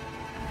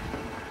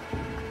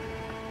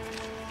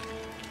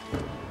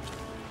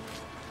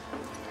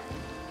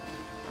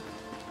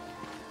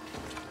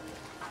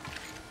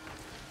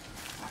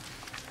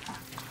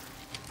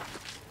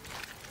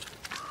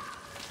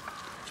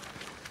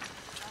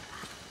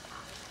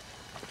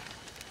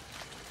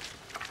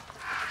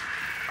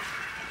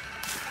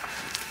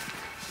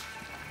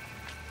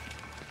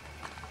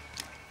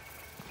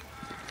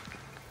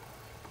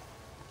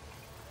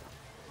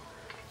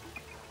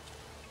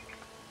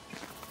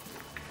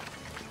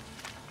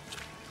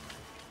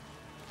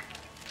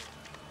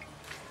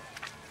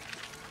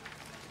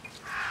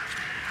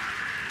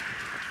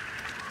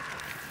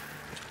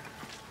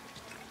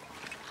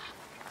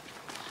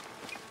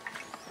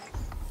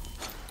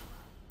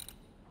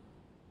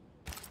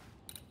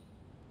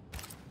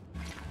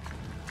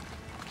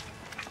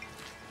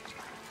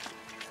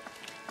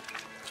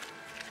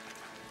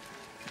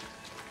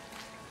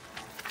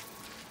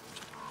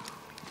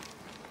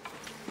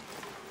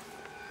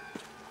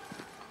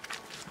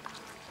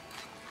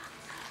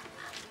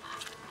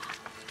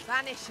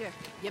 Banisher,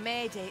 you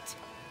made it.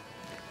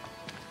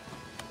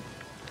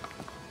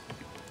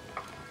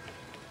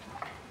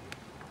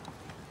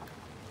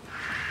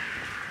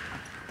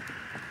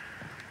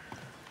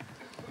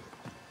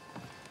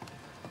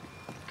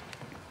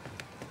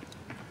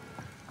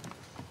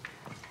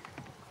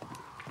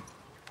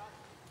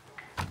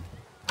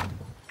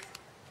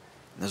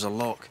 There's a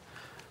lock.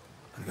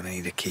 I'm gonna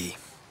need a key.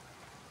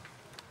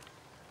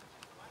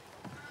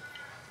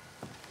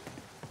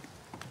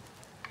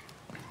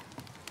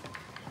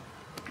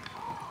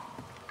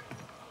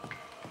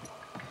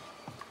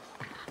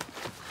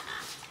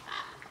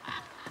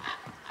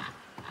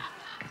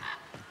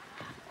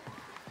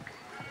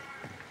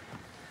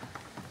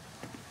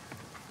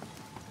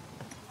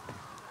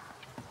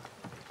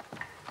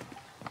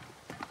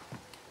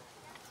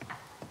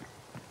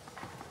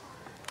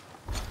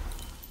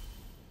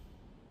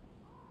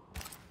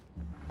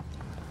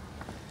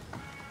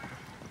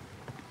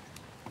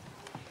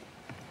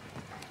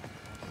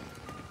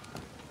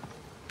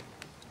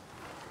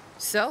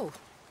 So,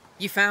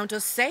 you found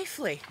us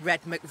safely,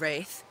 Red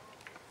McWraith.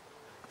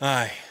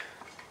 Aye.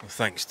 Well,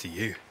 thanks to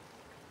you.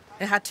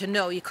 I had to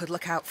know you could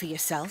look out for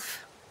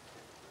yourself.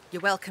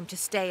 You're welcome to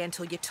stay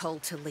until you're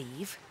told to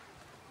leave.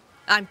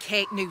 I'm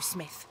Kate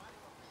Newsmith.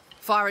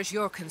 Far as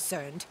you're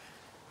concerned,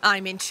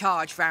 I'm in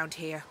charge round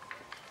here.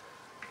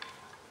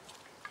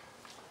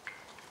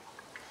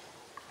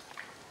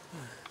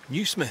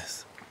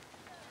 Newsmith.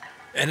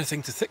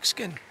 Anything to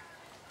Thickskin?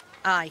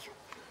 Aye.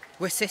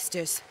 We're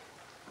sisters.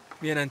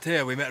 Me and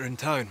Antea, we met her in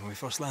town when we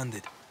first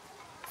landed.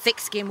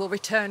 Thickskin will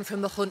return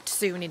from the hunt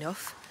soon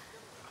enough.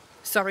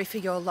 Sorry for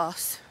your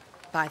loss,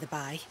 by the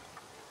by.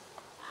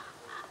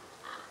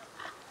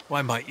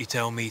 Why might you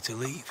tell me to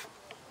leave?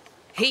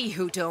 He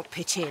who don't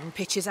pitch in,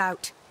 pitches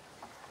out.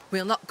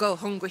 We'll not go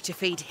hungry to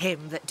feed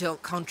him that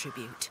don't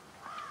contribute.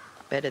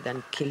 Better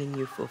than killing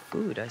you for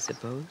food, I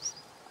suppose.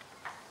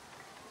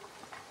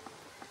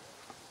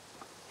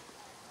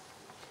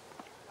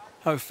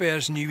 How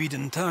fare's New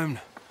Eden town?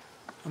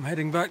 I'm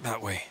heading back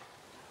that way.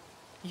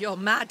 You're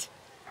mad.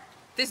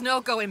 There's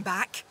no going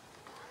back.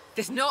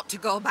 There's naught to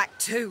go back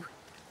to.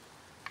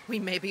 We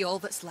may be all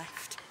that's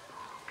left.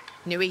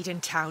 New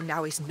Eden town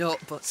now is naught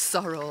but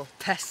sorrow,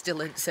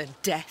 pestilence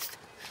and death.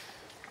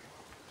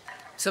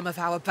 Some of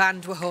our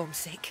band were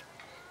homesick.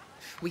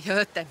 We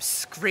heard them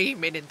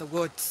screaming in the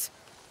woods.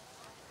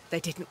 They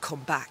didn't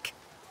come back.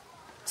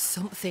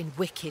 Something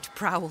wicked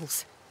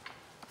prowls.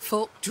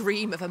 Folk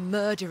dream of a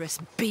murderous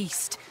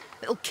beast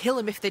that'll kill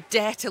them if they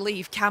dare to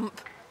leave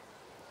camp.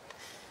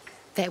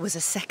 There was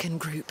a second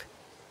group.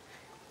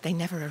 They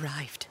never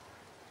arrived.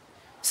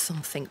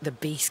 Some think the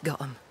beast got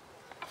them.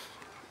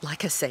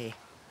 Like I say,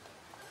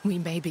 we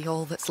may be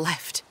all that's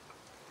left.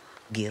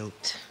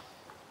 Guilt,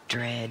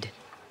 dread.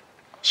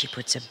 She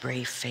puts a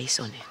brave face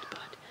on it,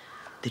 but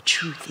the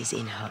truth is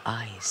in her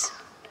eyes.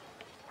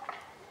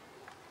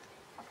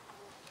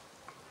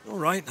 All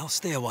right, I'll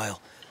stay a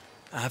while.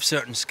 I have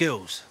certain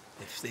skills,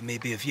 if they may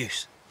be of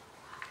use.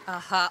 Our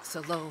hearts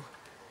are low.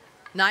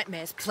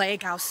 Nightmares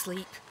plague our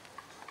sleep.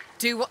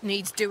 Do what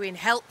needs doing,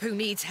 help who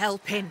needs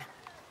helping.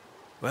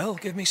 Well,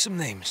 give me some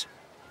names.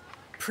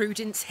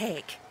 Prudence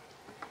Hake.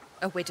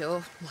 A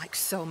widow, like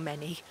so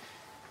many.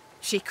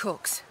 She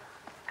cooks.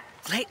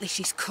 Lately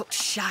she's cooked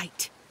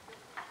shite.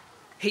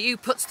 He who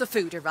puts the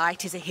food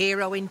aright is a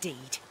hero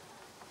indeed.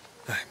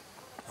 Aye,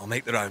 I'll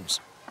make the rounds.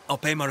 I'll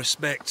pay my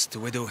respects to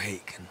Widow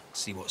Hake and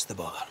see what's the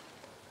bother.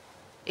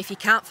 If you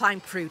can't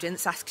find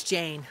Prudence, ask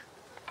Jane.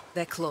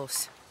 They're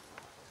close.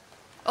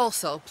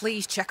 Also,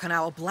 please check on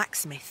our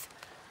blacksmith.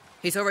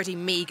 His already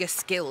meagre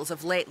skills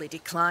have lately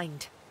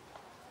declined.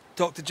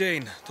 Talk to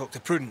Jane, talk to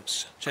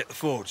Prudence, check the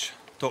forge,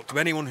 talk to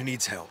anyone who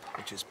needs help,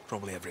 which is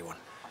probably everyone.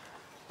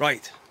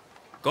 Right,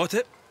 got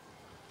it?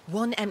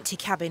 One empty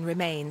cabin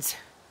remains.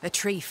 A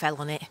tree fell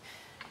on it,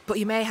 but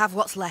you may have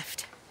what's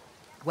left.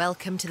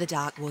 Welcome to the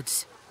Dark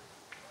Woods.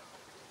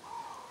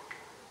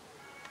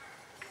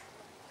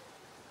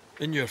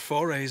 In your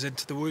forays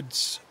into the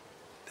woods,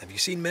 have you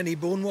seen many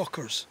bone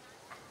walkers?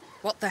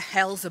 What the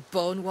hell's a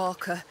bone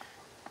walker?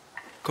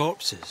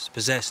 Corpses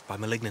possessed by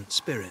malignant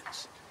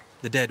spirits.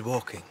 The dead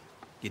walking.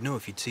 You'd know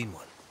if you'd seen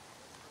one.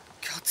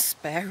 God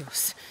spare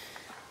us.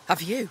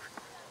 Have you?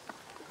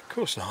 Of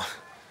course not.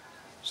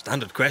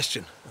 Standard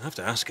question. I have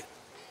to ask it.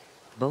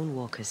 Bone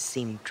walkers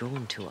seem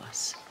drawn to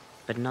us,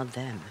 but not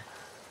them.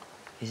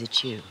 Is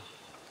it you?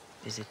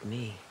 Is it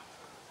me?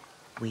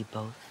 We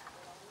both?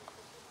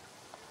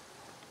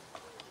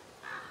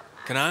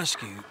 Can I ask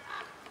you,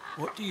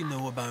 what do you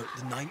know about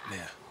the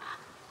nightmare?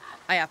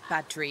 I have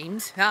bad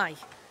dreams, aye.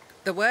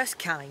 The worst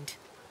kind.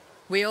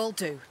 We all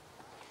do.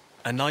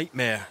 A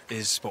nightmare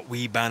is what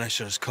we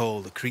Banishers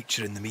call the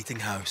creature in the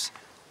meeting house.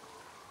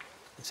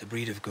 It's a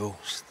breed of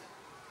ghost.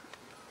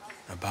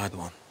 A bad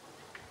one.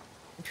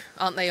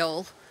 Aren't they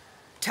all?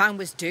 Town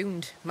was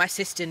doomed. My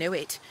sister knew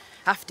it.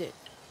 After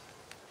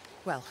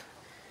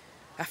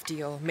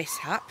your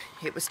mishap,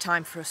 it was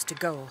time for us to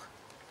go.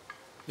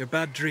 Your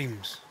bad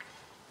dreams.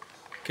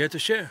 Care to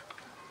share?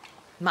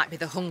 Might be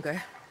the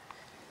hunger.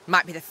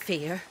 Might be the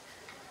fear.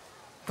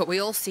 But we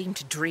all seem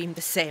to dream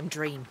the same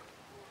dream.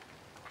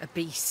 A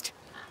beast.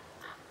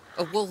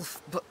 A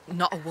wolf, but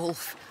not a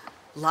wolf.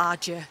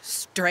 Larger,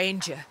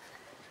 stranger.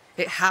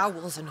 It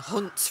howls and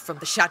hunts from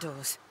the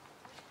shadows.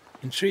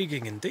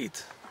 Intriguing indeed.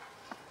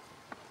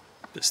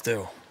 But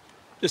still,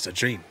 just a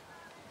dream.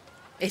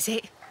 Is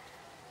it?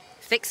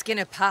 Thick skin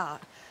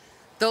apart,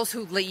 those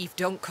who leave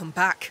don't come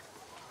back.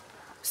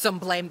 Some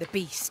blame the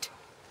beast.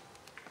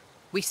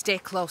 We stay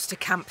close to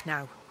camp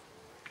now.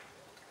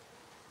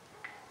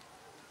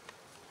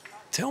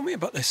 Tell me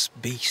about this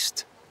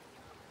beast.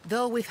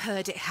 Though we've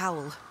heard it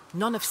howl,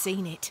 none have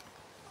seen it.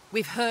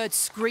 We've heard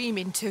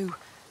screaming too,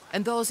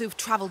 and those who've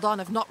travelled on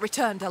have not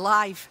returned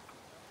alive.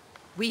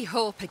 We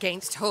hope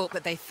against hope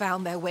that they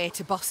found their way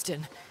to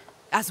Boston,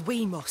 as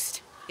we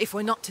must, if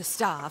we're not to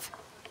starve.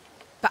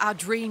 But our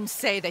dreams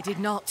say they did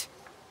not.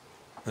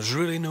 There's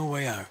really no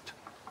way out.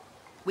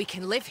 We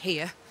can live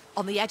here,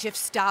 on the edge of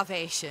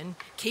starvation,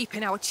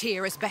 keeping our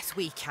cheer as best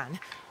we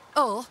can.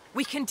 Or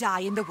we can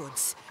die in the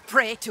woods,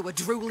 prey to a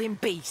drooling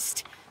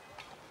beast.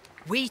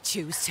 We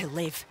choose to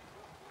live.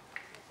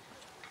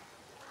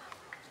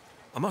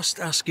 I must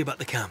ask you about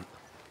the camp.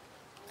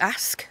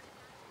 Ask?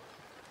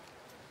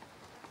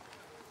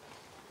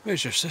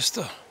 Where's your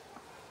sister?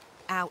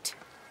 Out,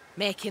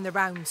 making the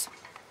rounds,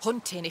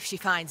 hunting if she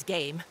finds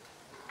game.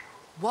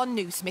 One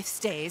new smith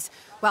stays,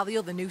 while the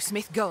other new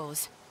smith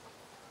goes.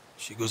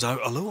 She goes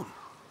out alone.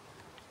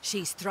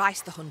 She's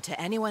thrice the hunter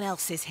anyone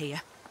else is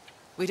here.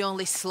 We'd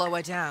only slow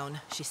her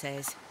down, she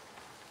says.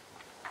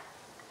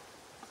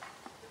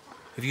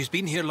 Have you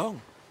been here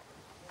long?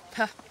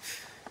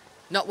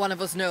 Not one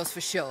of us knows for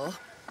sure.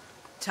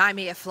 Time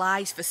here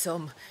flies for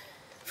some.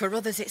 For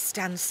others it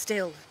stands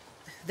still.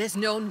 There's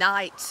no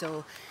night,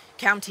 so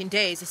counting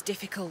days is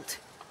difficult.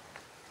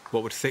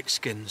 What would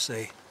Thickskin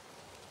say?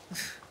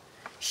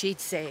 She'd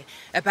say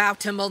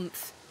about a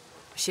month.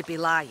 She'd be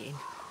lying.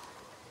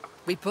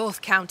 We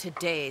both counted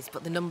days,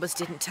 but the numbers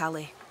didn't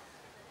tally.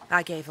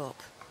 I gave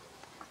up.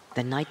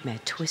 The nightmare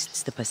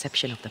twists the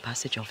perception of the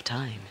passage of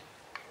time.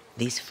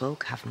 These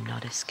folk have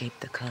not escaped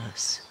the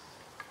curse.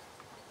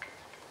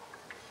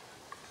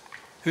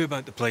 Who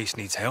about the place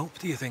needs help,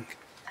 do you think?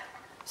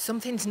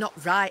 Something's not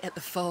right at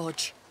the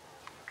forge.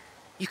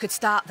 You could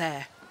start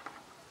there.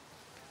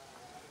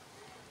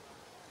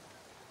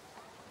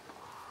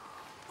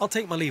 I'll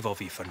take my leave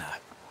of you for now.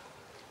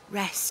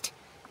 Rest.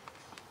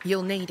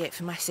 You'll need it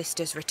for my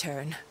sister's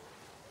return.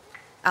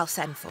 I'll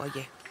send for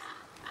you.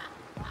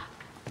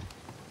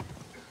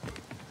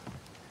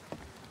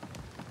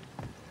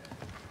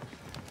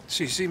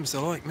 She seems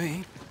to like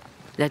me.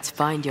 Let's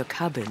find your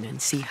cabin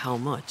and see how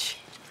much.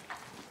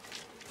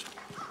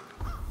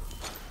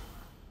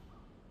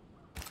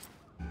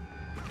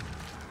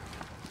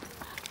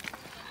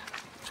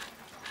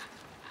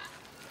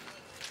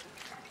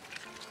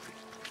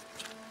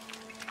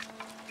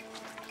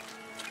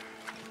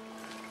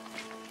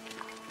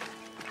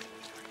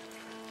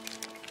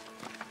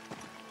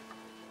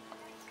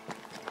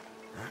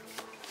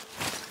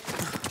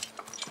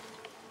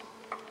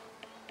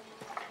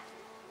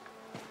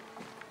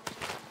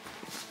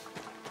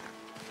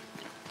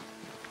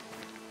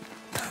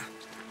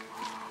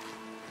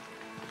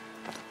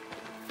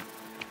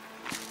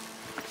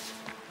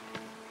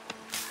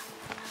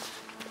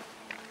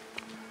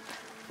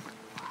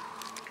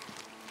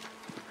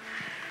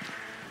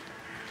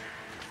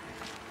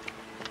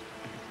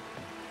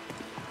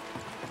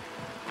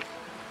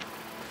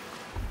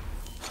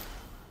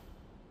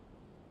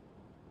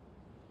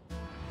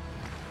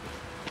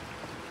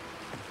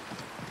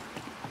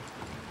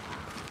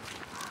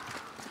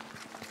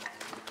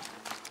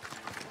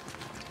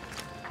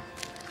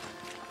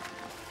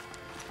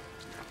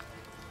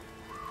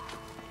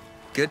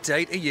 Good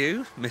day to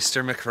you,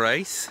 Mr.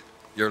 McWraith.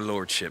 Your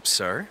lordship,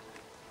 sir.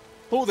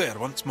 Oh there,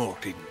 once more,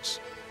 Credence.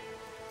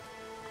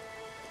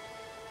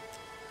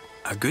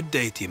 A good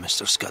day to you,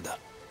 Mr. Scudder.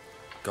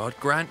 God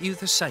grant you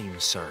the same,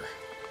 sir.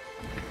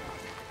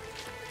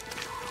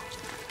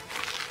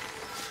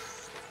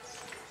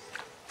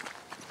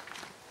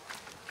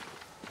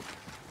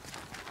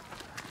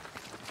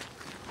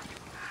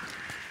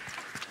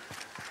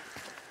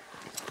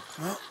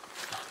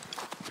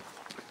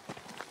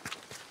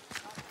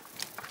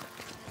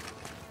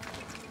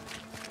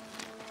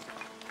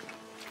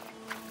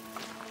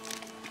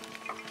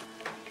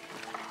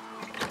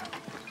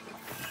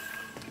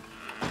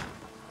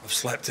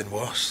 Slept in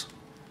worse.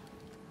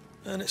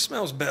 And it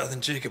smells better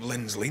than Jacob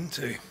Lind's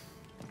lean-to.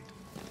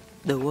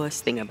 The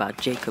worst thing about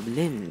Jacob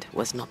Lind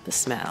was not the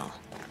smell.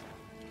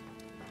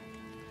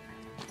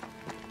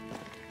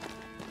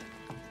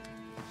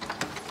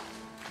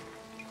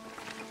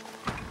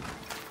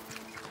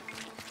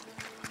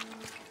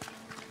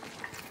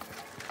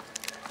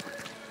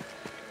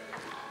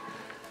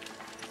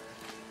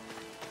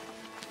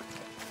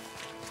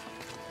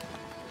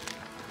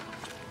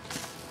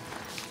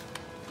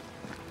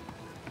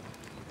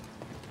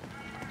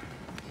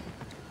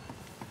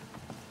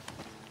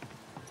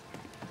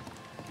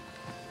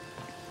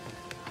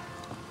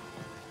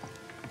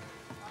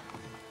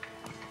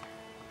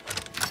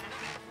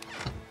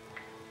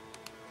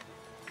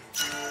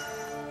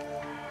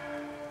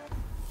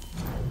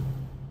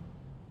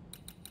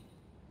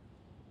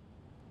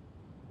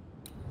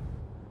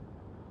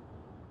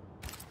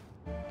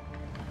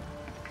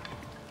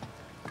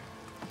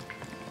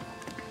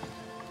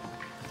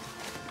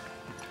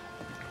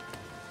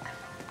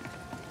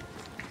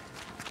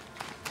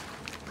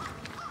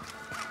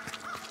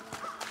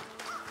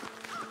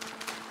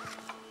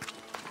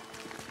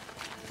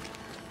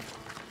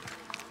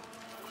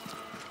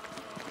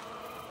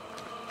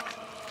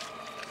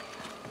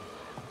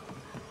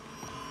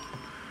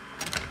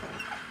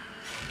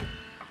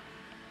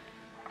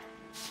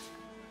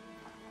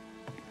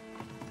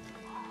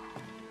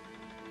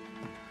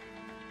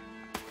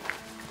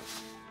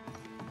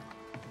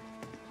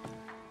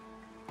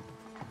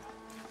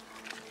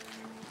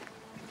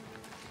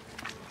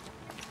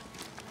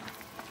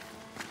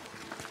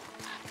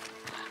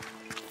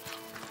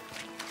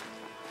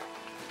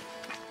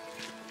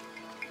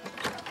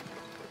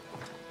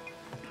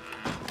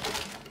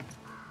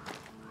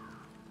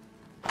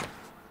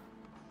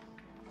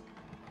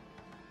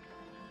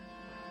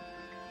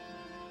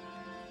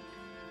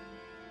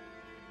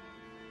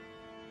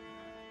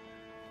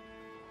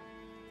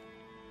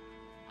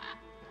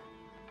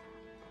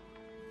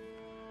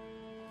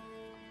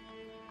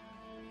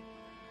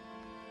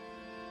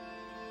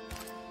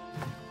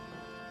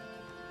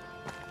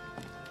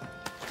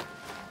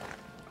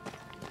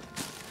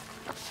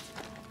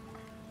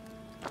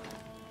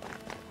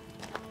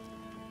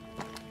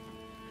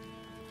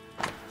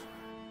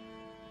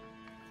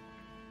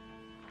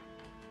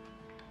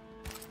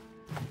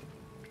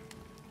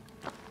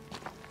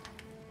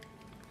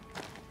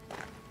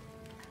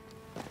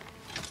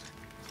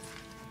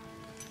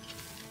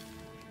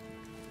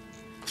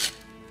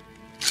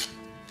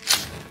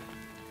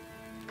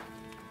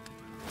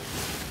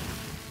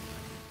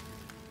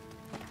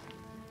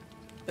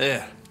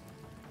 There.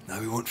 Now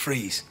we won't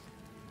freeze.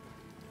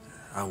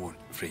 I won't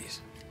freeze.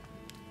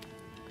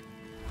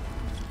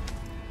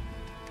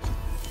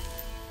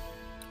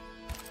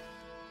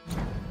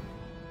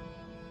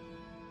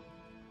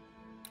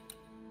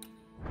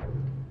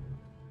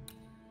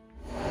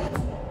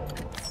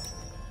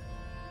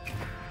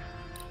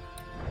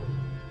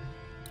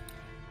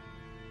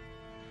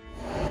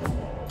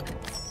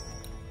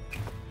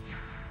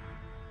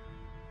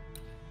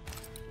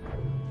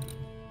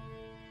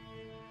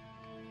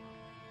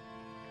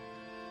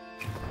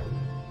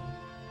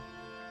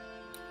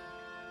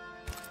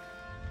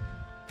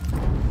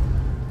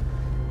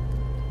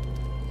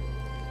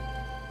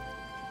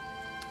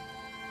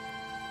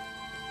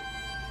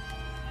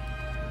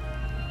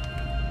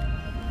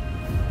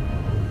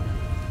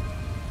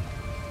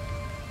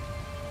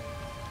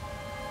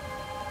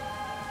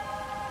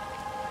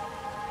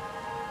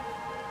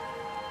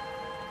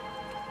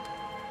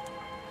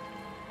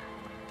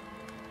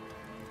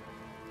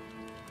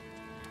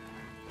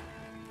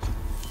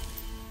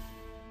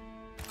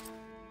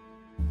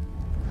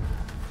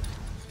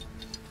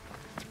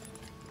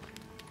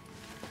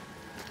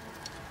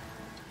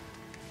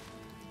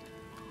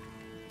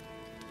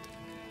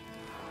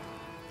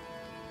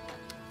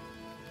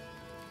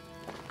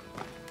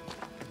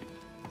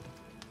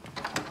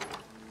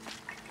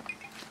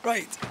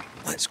 Right,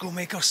 let's go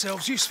make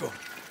ourselves useful.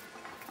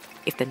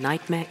 If the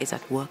nightmare is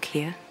at work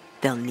here,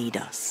 they'll need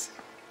us.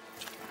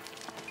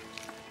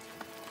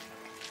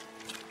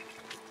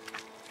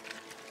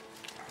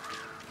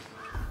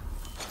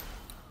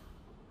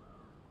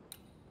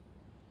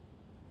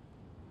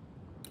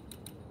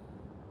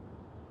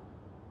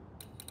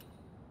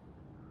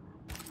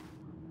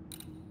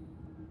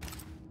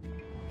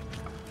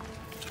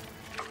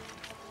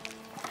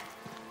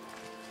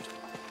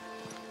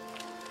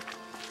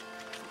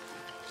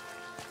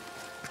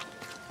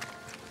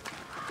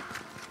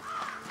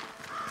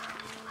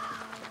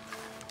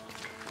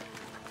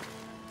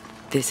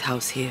 This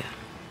house here,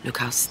 look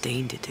how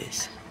stained it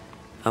is.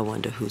 I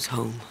wonder who's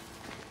home.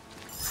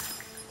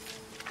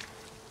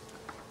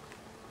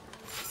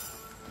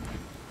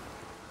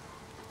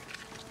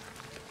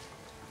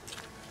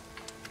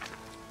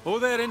 Oh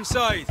there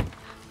inside.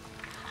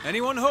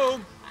 Anyone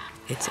home?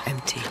 It's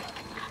empty.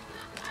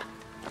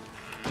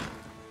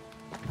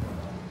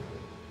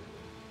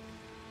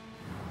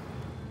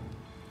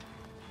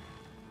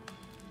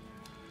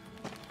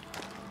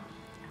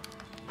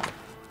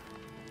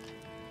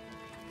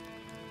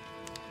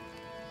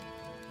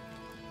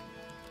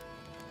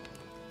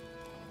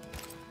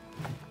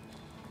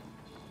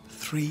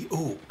 Three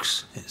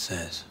Oaks, it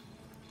says.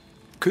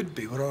 Could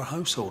be where our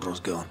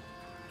householder's gone.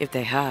 If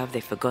they have,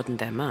 they've forgotten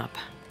their map.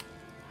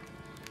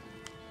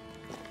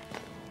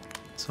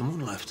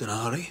 Someone left in a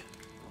hurry.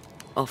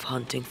 Off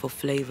hunting for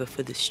flavor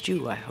for the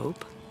stew, I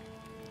hope.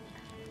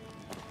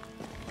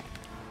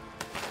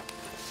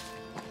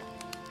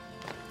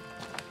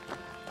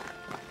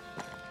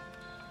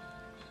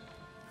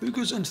 Who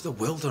goes into the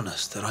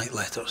wilderness to write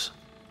letters?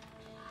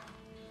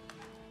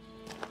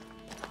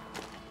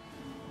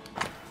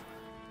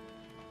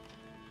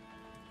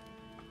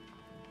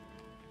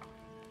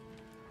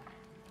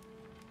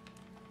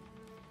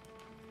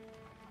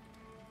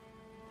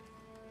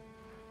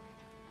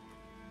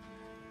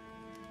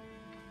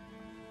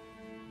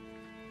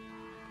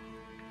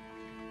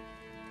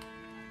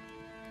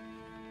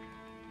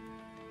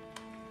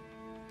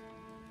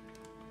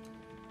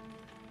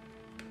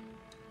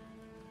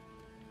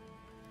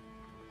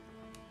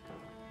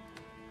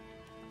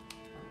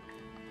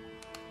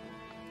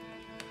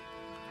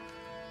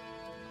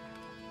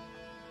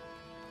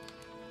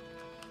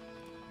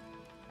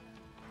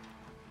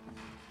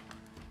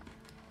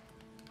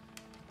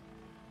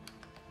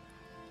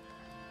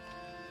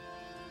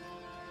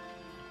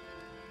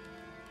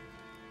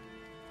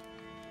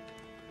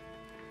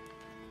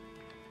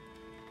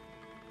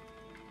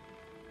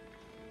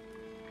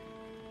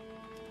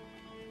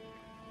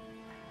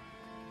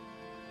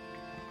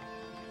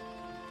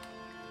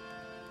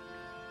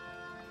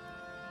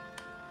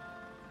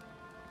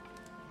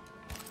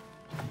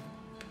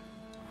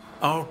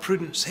 Our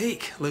Prudence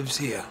Hake lives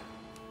here.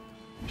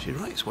 She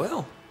writes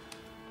well.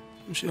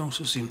 And she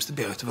also seems to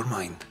be out of her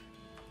mind.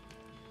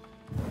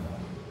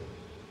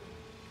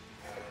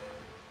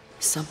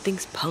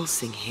 Something's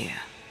pulsing here.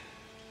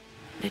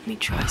 Let me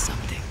try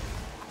something.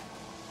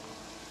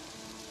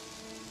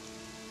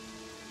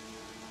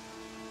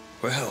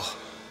 Well,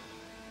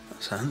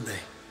 that's handy.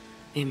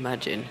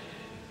 Imagine,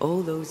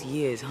 all those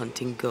years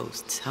hunting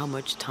ghosts, how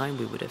much time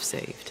we would have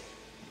saved.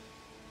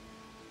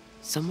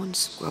 Someone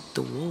scrubbed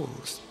the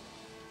walls.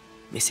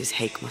 Mrs.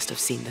 Hake must have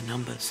seen the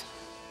numbers.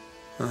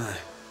 Aye,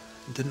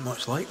 didn't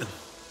much like them.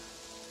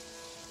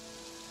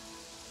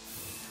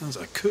 As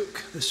a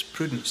cook, this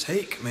Prudence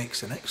Hake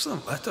makes an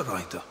excellent letter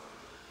writer.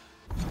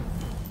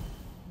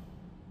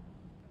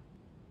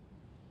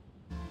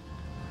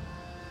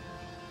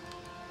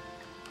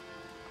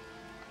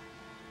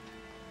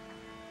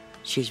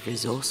 She's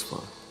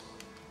resourceful.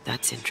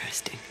 That's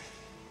interesting.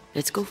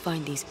 Let's go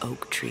find these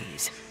oak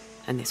trees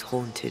and this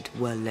haunted,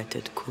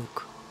 well-lettered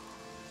cook.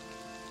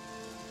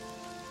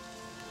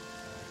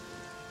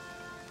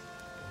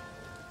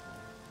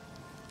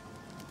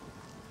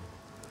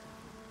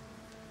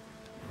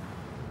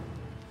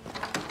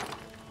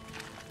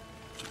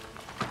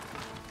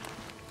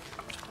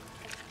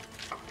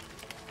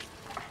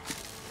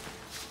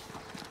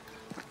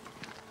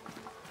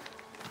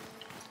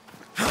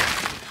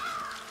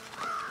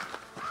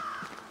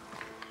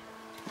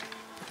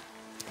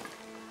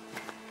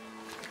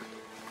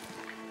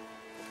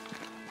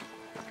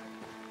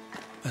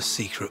 A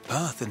secret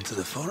path into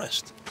the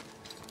forest.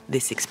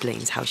 This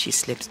explains how she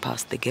slips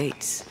past the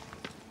gates.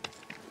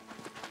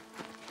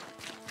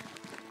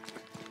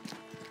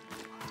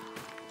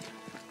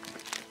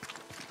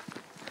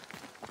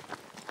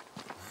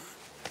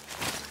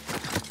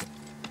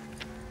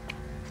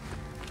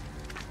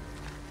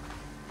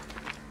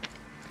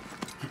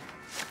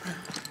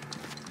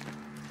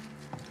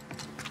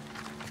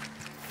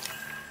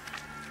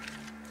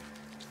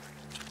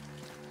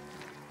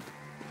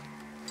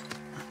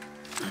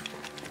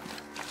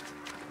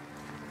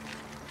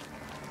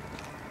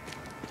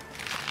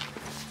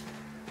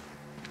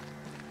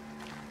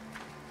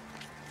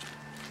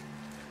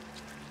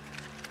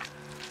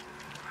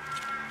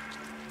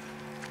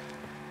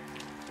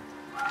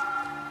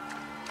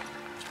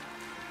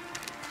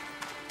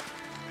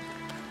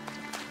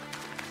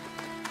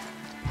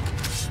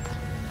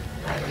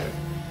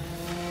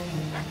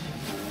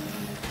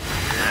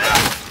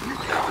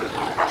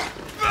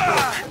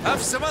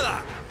 Have some of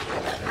that!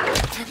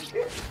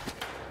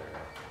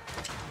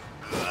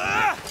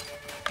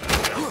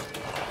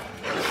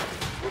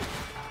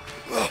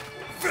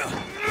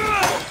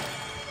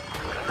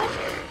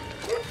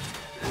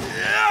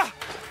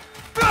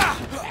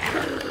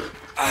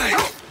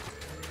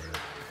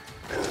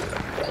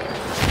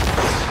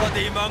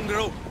 Bloody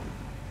mongrel!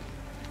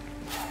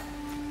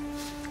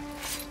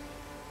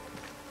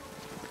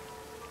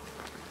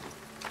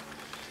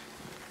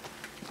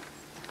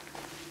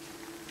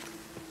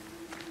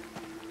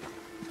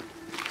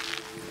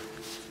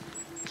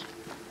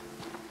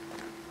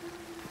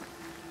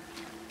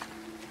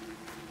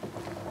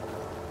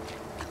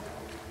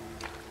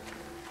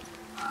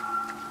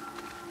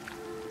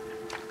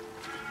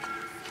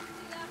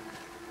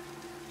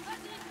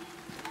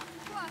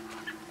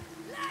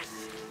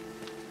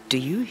 Do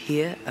you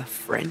hear a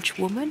French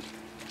woman?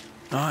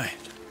 Aye,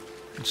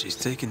 and she's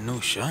taking no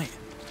shite.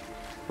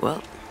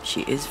 Well,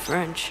 she is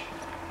French.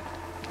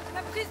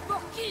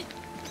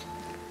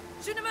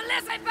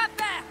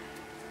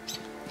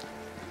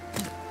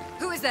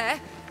 Who is there?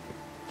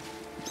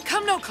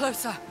 Come no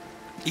closer.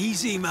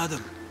 Easy,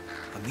 madam.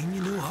 I mean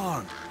you no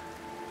harm.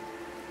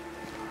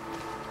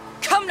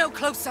 Come no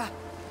closer.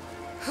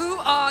 Who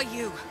are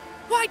you?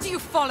 Why do you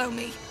follow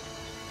me?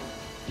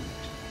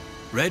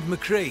 Red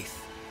McCraith,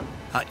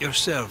 at your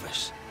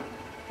service.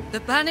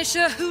 The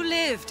Banisher who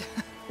lived.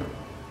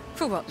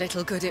 For what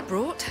little good it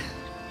brought.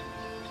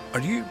 Are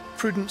you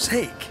Prudence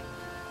Hake?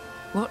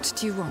 What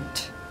do you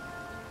want?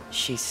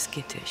 She's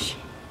skittish.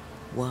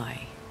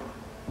 Why?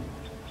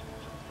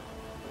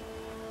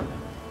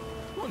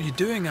 What are you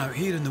doing out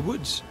here in the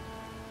woods?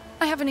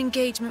 I have an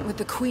engagement with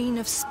the Queen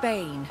of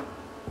Spain.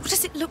 What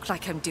does it look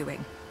like I'm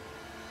doing?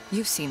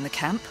 You've seen the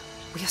camp.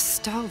 We are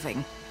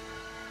starving.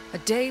 A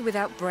day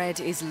without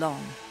bread is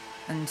long,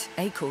 and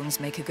acorns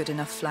make a good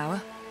enough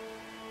flour.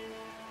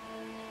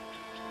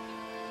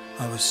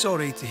 I was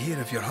sorry to hear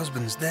of your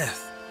husband's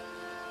death.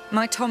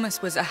 My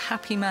Thomas was a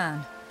happy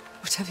man,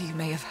 whatever you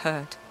may have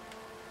heard.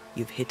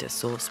 You've hit a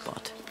sore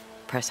spot.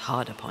 Press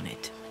hard upon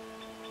it.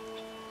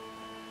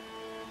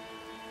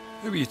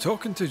 Who were you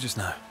talking to just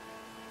now?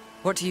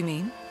 What do you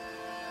mean?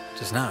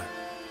 Just now.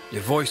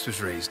 Your voice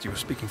was raised. You were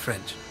speaking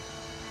French.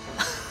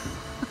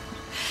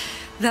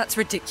 That's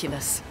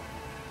ridiculous.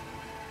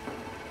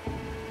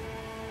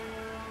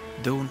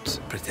 Don't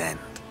pretend.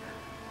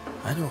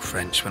 I know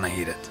French when I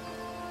hear it.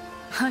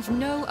 I've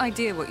no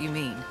idea what you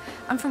mean.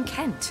 I'm from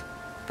Kent,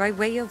 by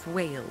way of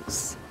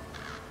Wales.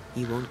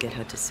 You won't get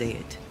her to say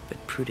it,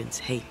 but Prudence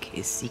Hake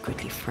is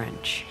secretly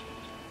French.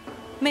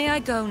 May I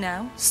go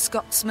now,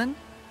 Scotsman?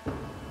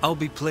 I'll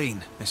be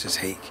plain, Mrs.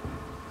 Hake.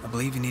 I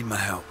believe you need my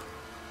help.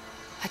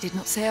 I did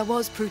not say I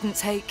was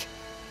Prudence Hake.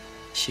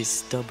 She's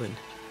stubborn.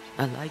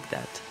 I like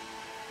that.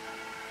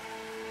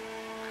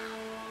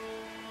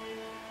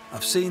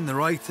 I've seen the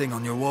writing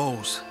on your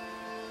walls.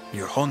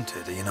 You're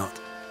haunted, are you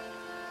not?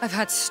 I've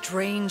had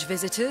strange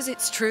visitors,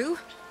 it's true.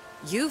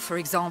 You, for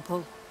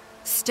example.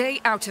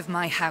 Stay out of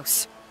my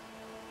house.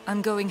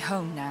 I'm going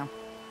home now.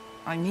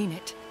 I mean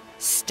it.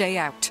 Stay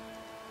out.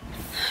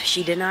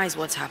 She denies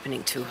what's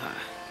happening to her.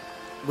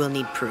 We'll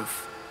need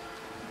proof.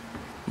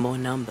 More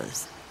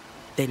numbers.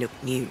 They look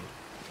new.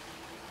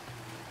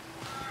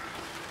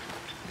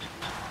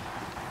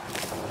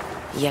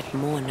 Yet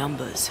more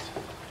numbers.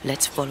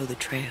 Let's follow the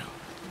trail.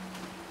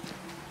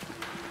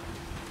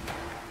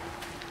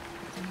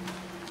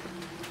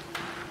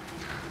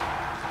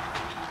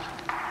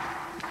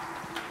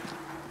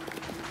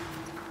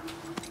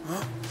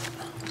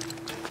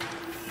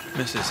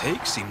 Mrs.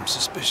 Hake seems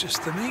suspicious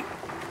to me.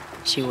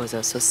 She was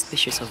as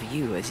suspicious of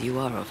you as you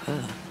are of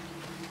her.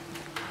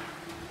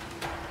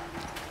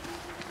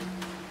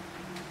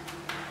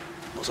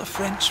 What's a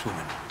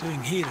Frenchwoman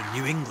doing here in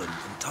New England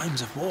in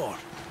times of war?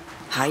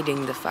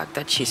 Hiding the fact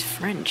that she's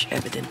French,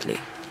 evidently.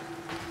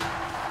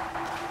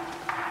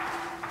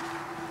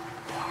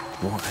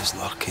 What is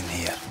lurking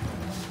here?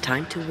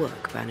 Time to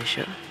work,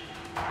 Banisher.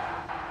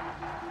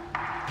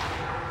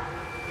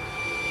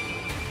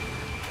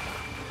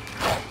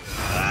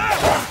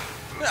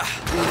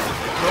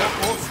 Brought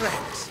more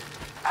friends.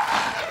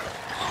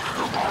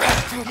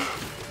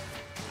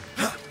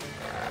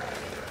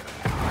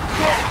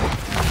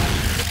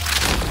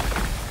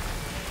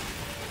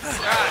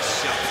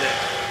 Shut it.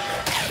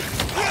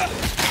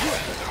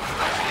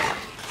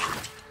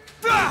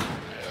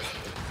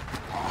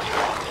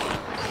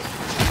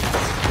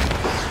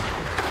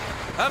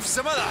 Have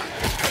some of that.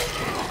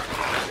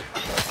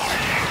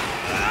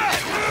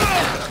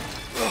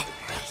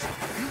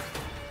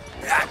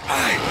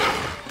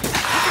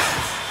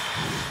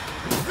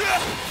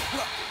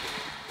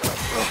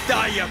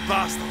 Die, you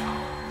bastard!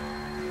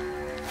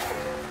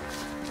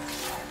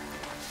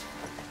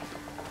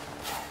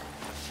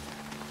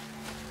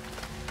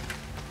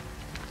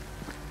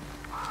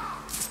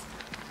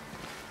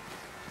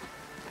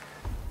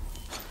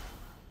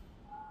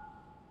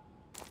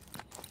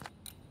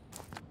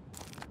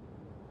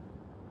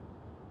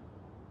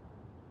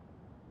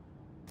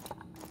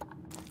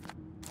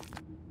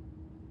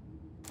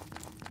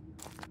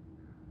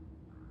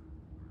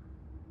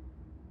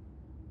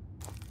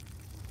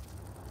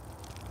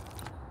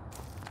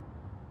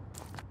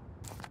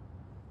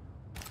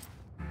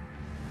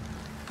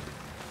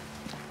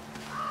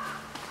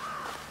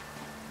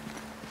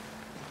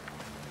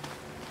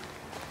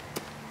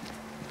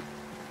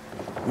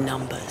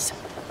 Numbers.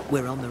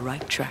 We're on the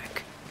right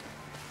track.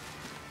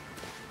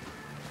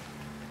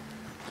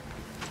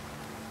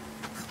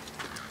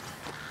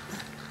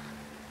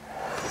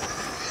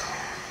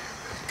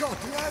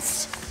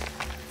 Godless!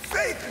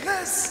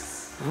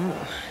 Faithless!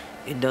 Oh,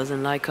 it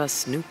doesn't like us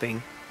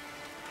snooping.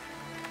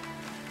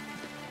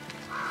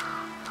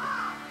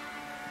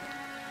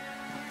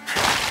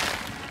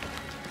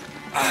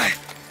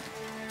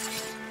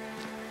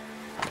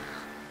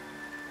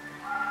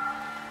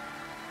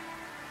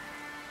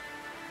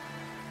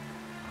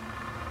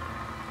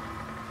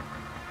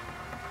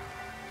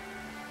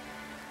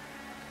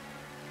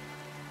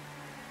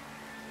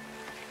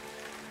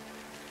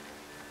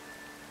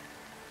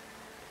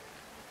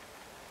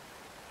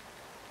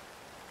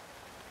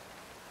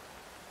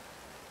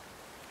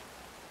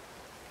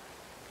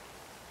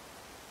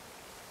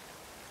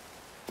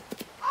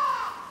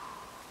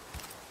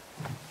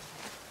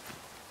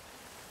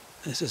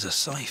 This is a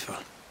cipher.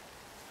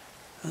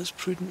 Has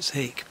Prudence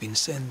Hake been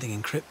sending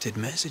encrypted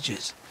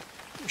messages?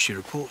 She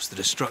reports the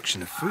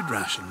destruction of food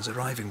rations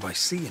arriving by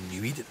sea in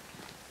New Eden.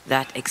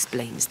 That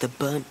explains the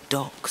burnt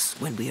docks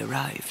when we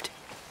arrived.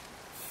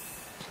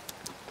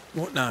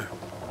 What now?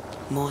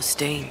 More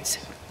stains.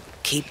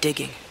 Keep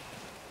digging.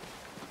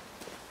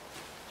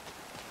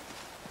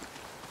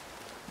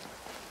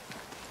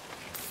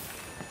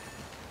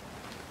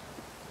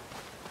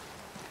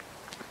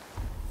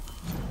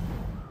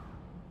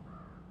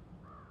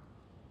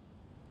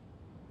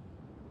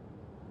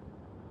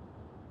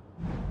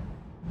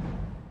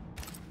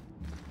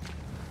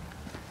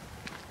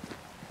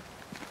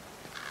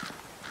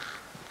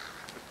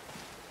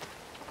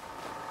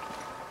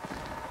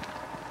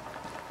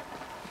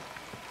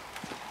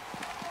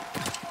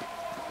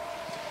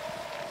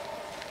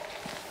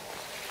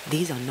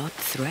 These are not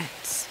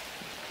threats.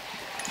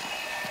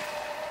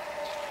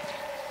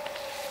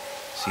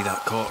 See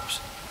that corpse?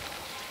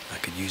 I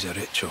could use a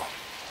ritual.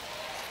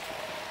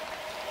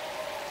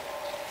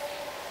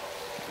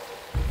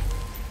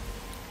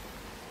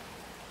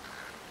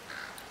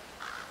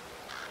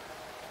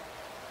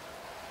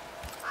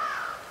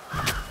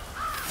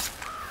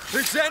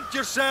 Present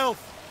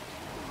yourself!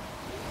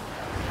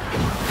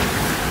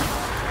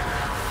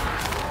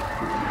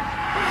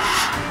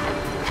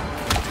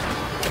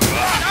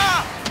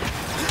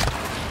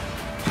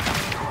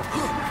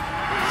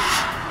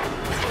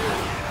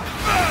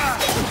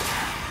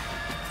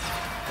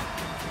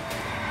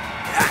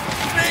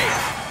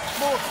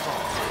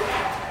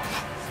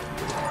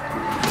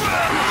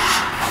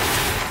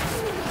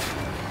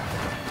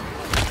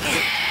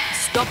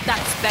 Stop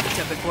that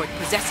spectre before it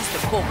possesses the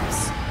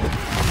corpse.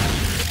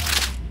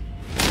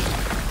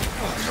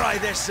 Try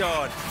this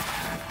on.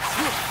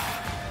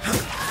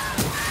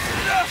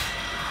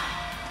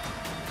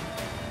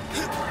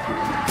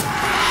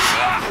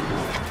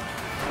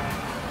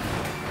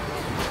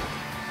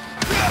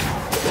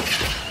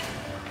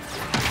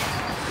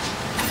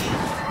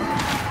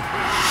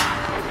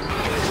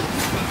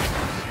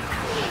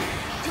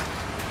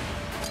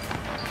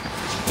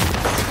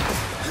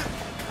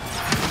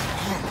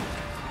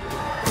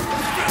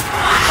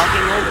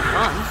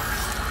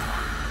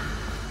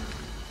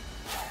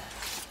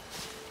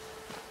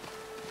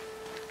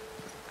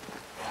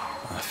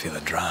 I feel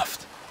a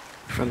draft.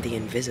 From the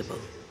invisible.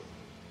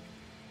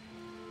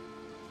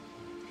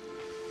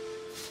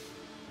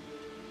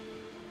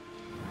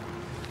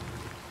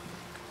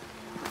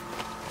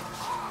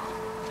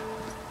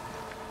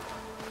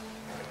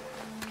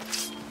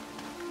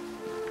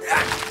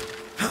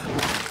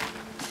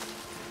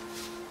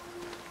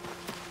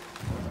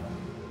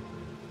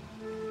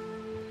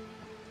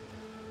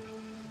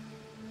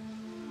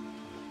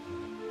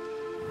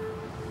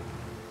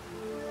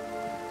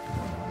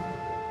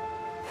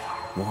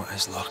 What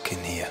is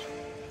lurking here?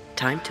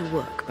 Time to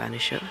work,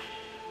 Banisher.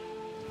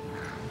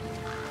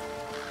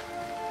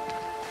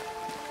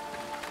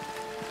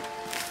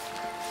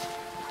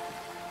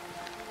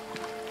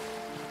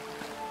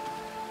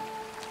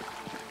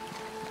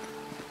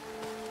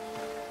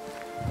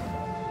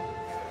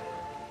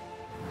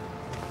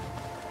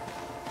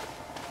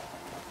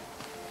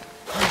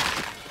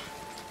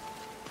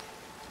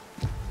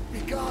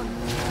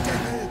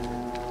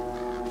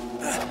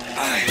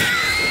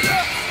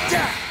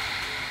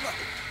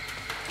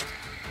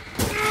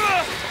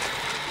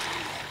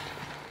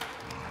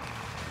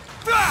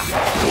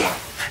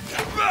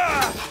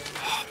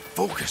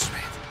 Focus,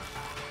 mate.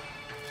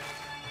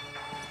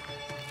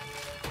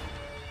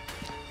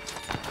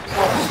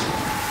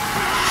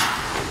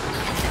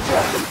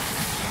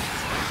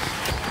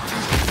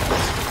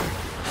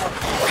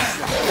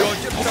 Go on,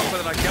 get tougher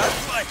than I can.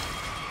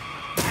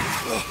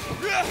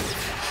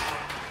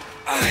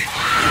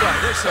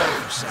 Right, this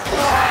over, son.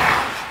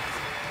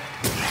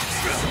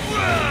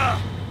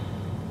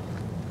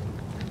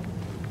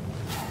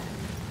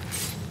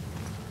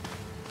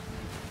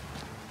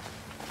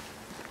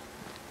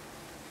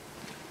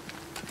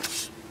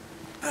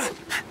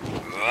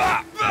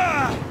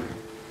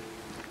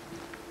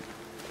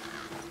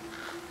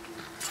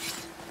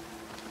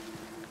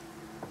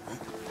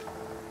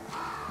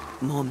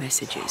 More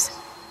messages.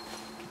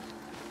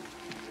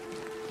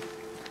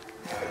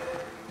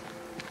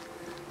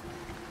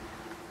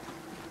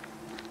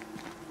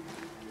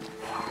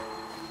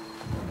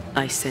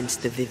 I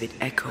sensed the vivid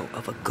echo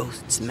of a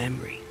ghost's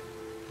memory.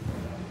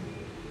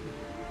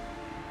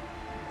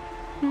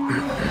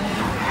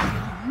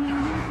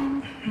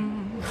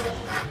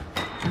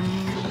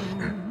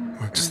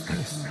 What's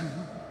this?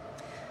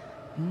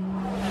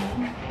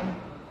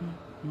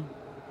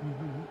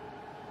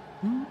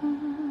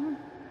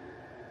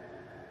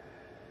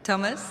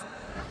 Thomas?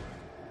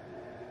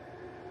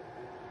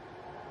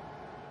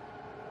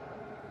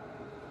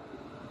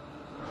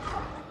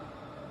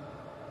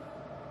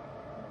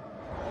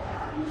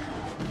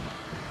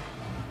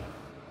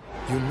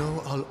 You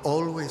know I'll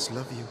always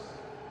love you,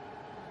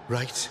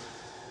 right?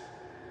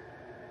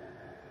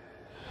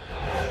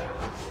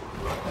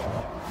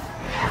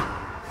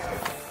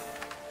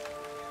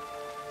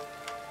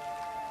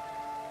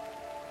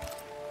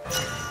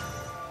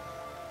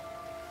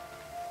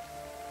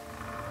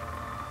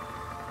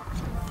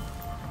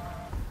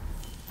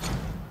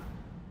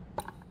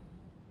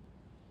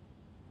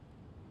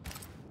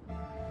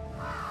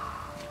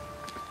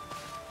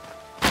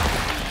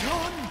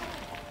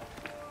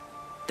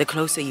 The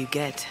closer you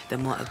get, the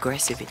more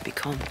aggressive it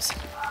becomes.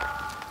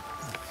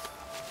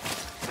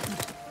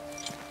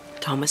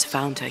 Thomas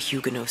found her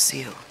Huguenot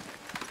seal.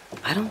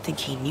 I don't think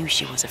he knew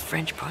she was a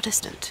French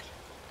Protestant.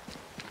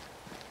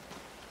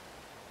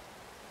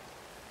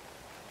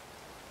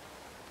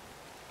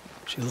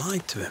 She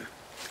lied to him.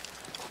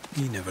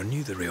 He never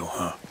knew the real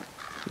her.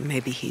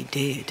 Maybe he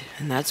did,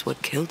 and that's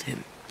what killed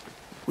him.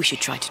 We should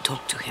try to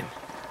talk to him.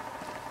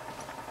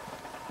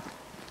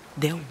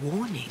 They're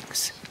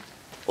warnings,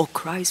 or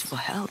cries for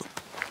help.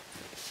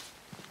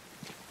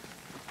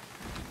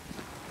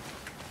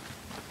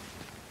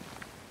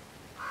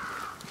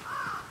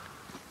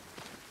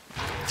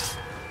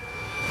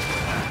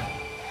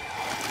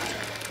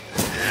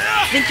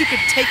 Think you could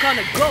take on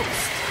a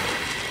ghost?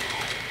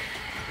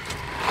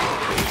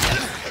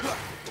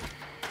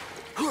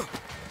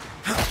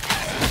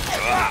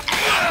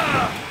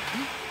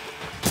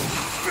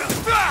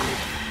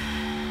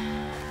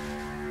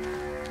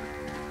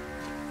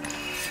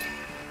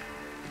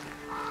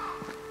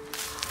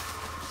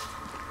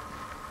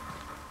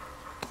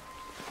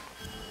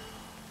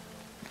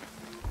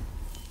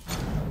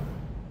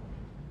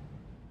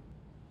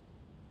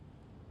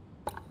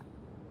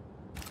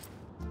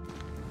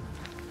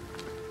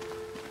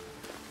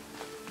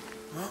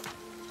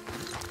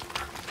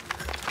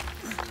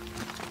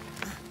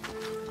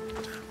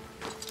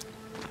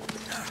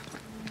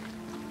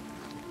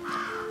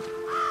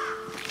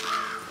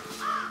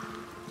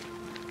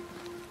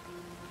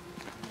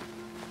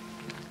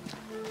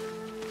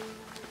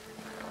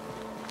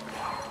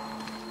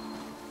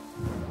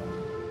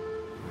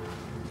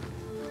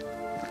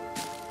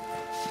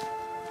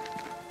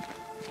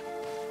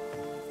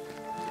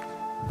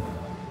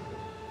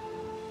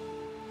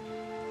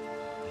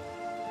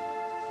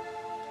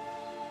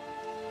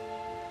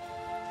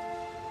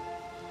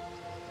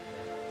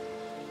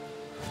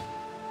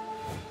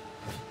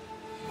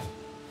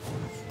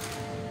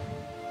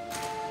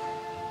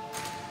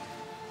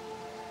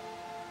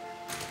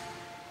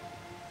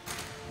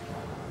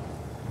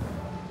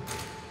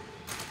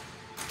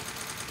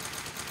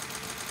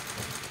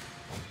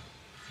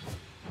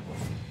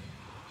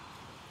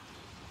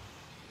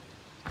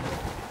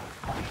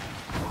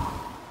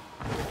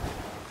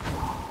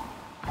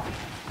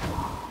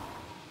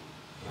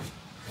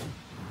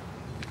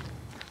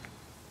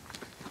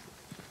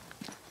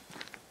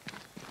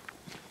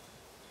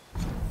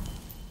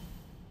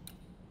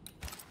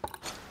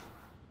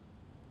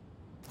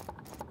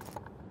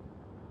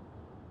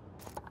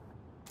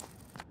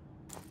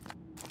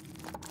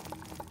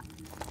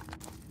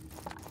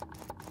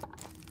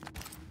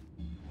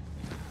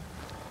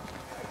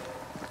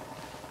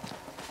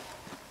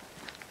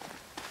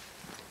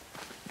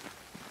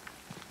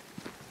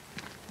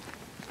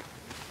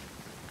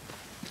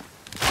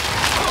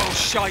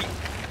 Shite!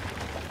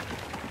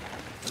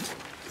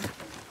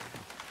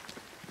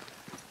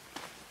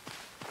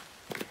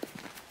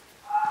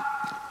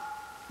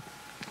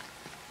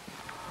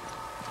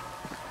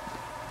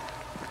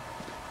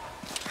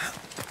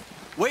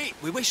 Wait,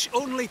 we wish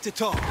only to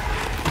talk.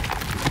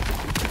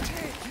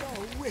 Take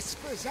your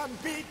whispers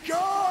and be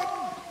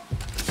gone!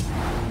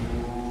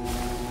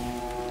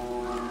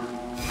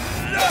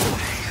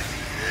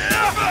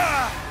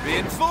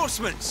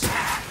 Reinforcements!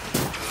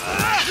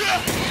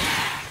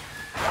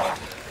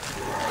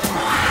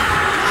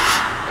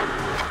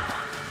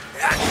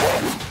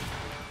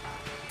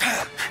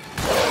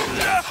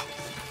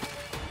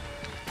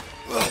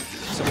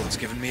 Someone's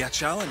given me a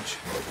challenge.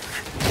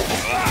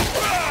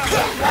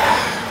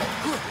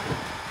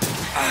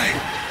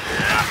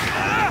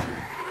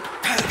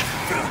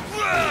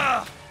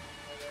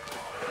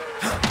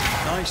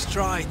 Nice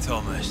try,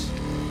 Thomas.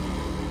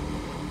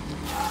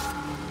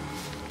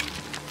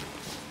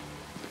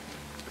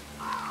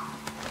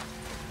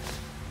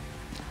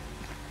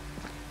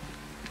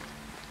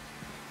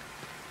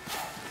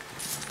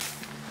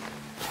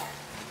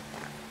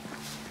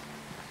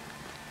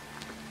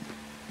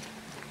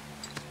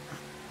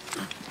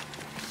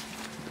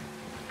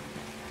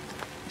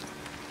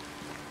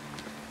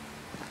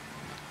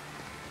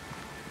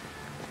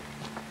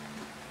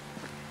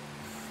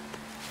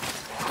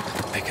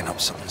 picking up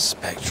something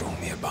spectral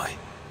nearby.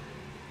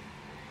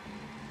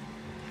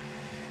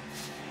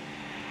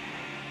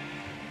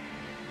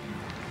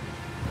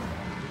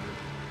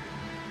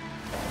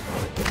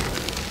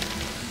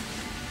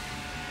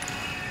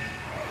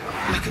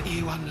 Look at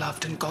you,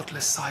 unloved and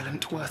godless,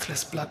 silent,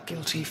 worthless,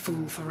 blood-guilty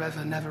fool,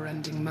 forever,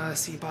 never-ending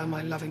mercy by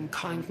my loving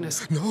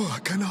kindness. No, I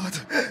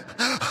cannot.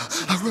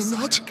 I will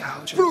not.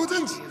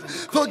 Prudence,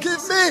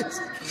 forgive me!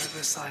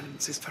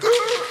 Silence is forever.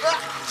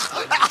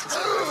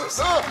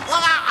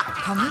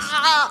 Thomas?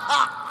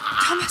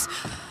 Thomas!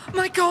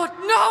 My God,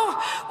 no!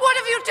 What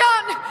have you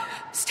done?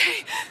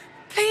 Stay!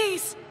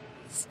 Please!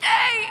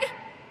 Stay!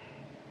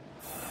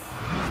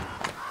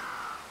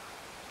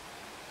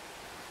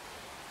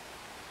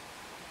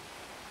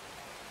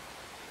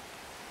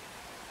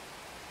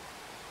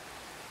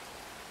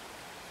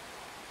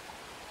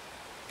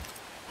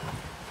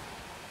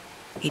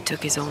 He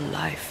took his own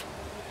life.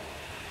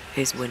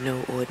 His were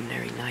no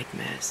ordinary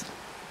nightmares.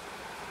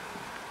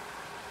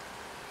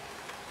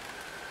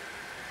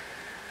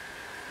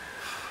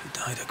 He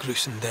died a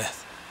gruesome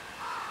death.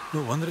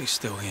 No wonder he's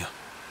still here.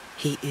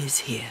 He is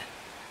here.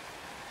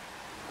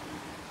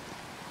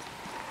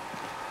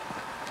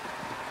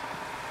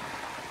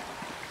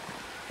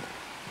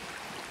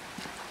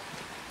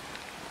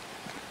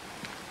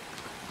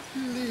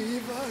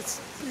 Leave us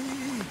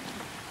be.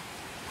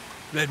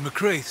 Red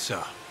McCraith,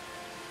 sir.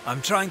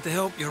 I'm trying to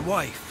help your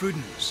wife,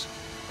 Prudence.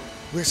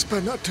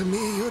 Whisper not to me,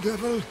 you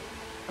devil.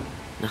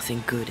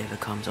 Nothing good ever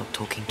comes of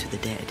talking to the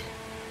dead.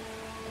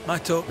 I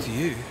talk to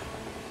you.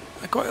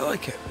 I quite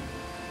like it.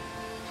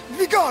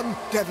 Begone,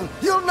 devil!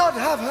 You'll not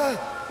have her!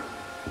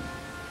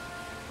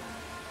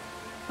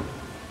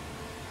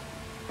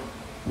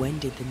 When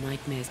did the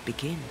nightmares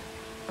begin?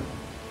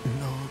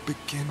 No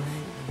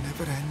beginning,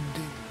 never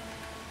ending.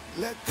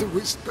 Let the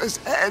whispers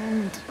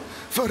end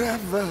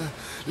forever.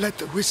 Let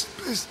the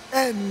whispers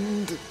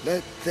end.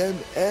 Let them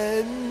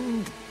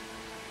end.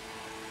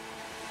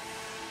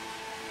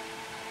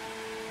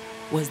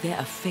 Was there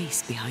a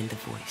face behind the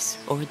voice,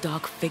 or a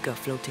dark figure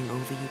floating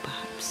over you,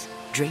 perhaps,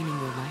 draining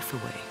your life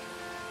away?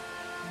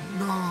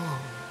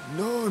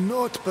 No,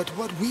 naught but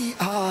what we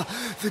are,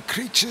 the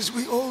creatures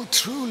we all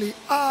truly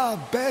are,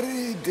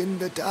 buried in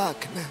the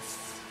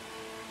darkness.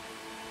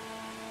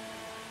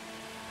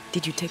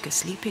 Did you take a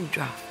sleeping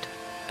draught?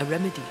 A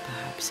remedy,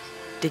 perhaps?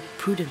 Did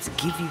Prudence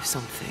give you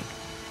something?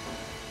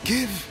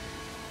 Give?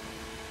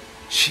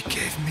 She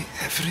gave me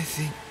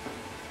everything.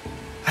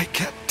 I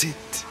kept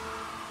it,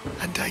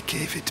 and I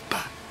gave it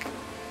back.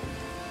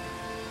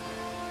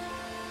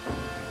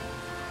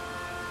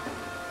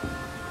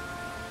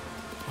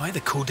 Why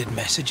the coded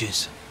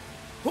messages?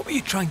 What were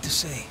you trying to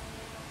say?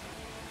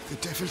 The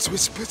devil's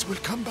whispers will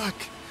come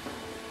back.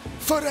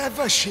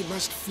 Forever she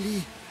must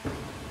flee.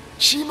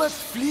 She must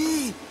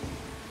flee.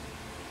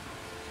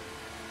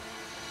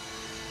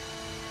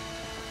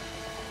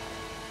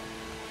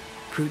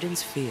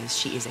 Prudence fears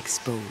she is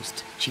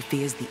exposed. She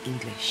fears the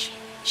English.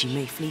 She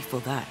may flee for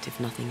that, if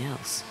nothing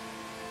else.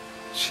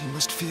 She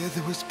must fear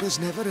the whispers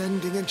never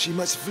ending, and she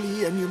must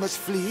flee, and you must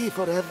flee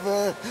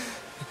forever.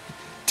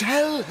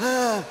 Tell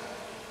her!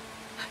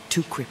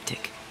 Too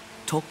cryptic.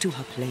 Talk to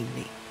her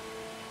plainly.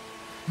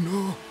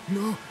 No,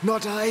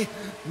 not I.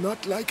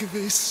 Not like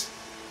this.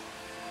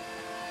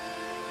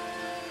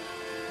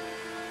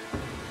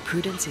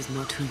 Prudence is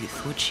not who you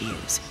thought she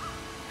is,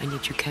 and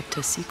yet you kept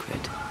her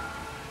secret.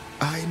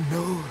 I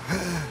know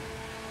her.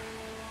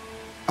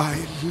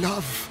 I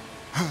love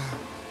her.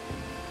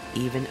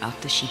 Even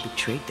after she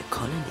betrayed the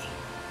colony,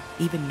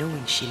 even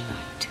knowing she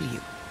lied to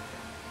you.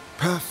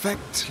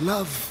 Perfect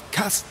love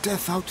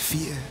casteth out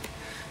fear,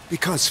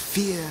 because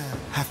fear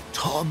hath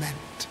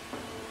torment.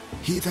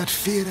 He that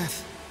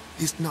feareth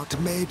is not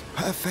made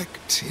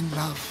perfect in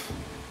love.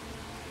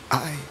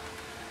 I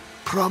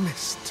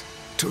promised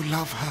to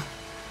love her.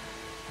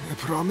 A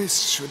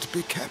promise should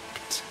be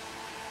kept.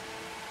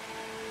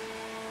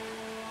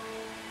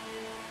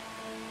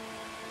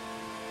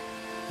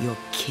 You're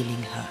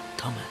killing her,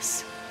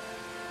 Thomas.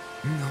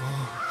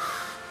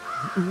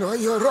 No,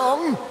 you're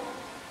wrong.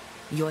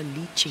 You're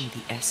leeching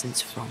the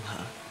essence from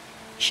her.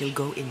 She'll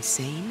go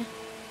insane,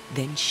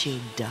 then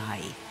she'll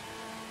die.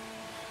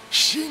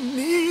 She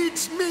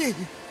needs me.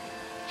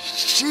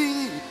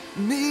 She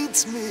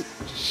needs me.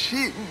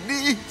 She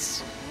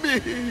needs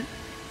me.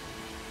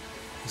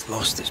 He's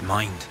lost his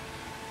mind,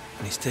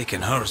 and he's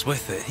taken hers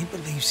with it. He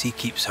believes he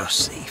keeps her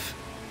safe.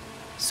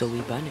 So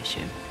we banish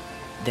him.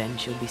 Then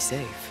she'll be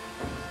safe.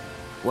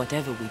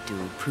 Whatever we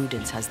do,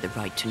 Prudence has the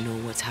right to know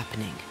what's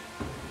happening.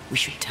 We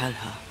should tell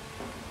her.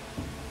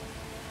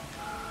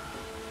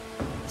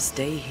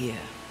 Stay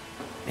here.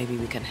 Maybe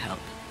we can help.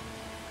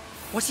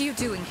 What are you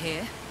doing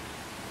here?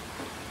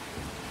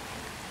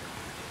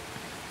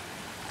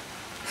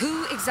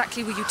 Who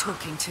exactly were you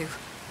talking to?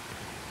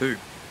 Who?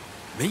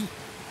 Me?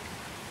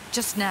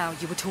 Just now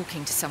you were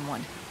talking to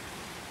someone.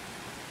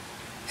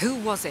 Who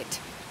was it?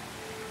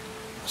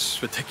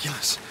 It's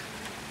ridiculous.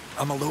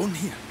 I'm alone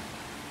here.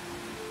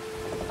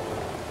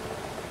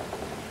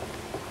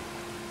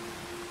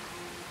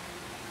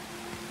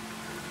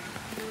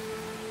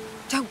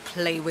 Don't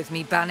play with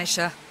me,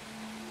 Banisher.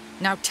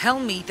 Now tell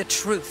me the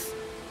truth.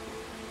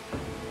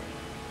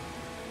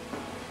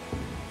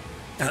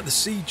 At the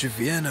siege of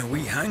Vienna,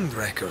 we hanged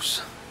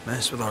wreckers.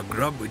 Mess with our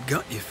grub, we'd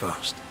gut you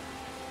first.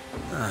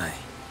 Aye.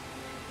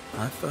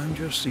 I found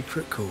your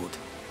secret code.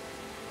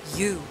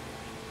 You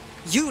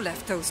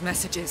left those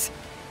messages.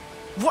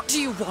 What do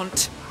you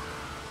want?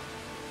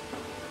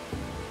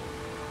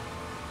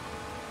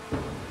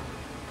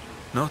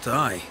 Not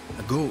I,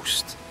 a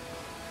ghost.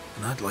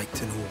 And I'd like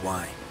to know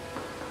why.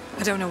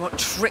 I don't know what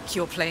trick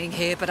you're playing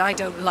here, but I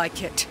don't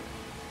like it.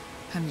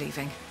 I'm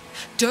leaving.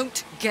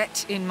 Don't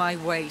get in my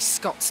way,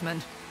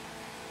 Scotsman.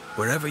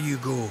 Wherever you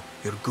go,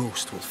 your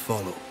ghost will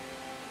follow.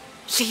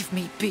 Leave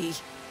me be.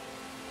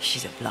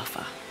 She's a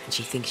bluffer, and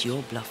she thinks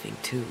you're bluffing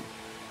too.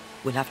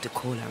 We'll have to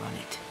call her on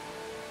it.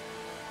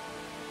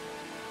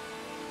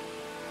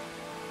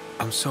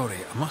 I'm sorry,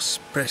 I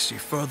must press you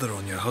further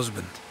on your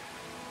husband.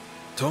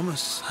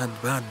 Thomas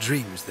had bad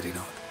dreams, did he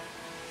not?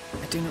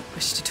 I do not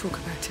wish to talk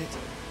about it,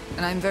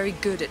 and I'm very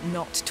good at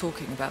not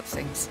talking about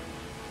things.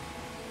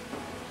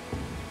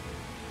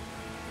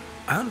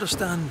 I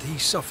understand he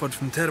suffered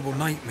from terrible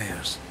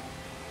nightmares.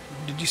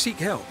 Did you seek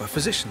help? A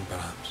physician,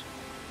 perhaps?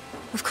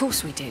 Of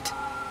course we did.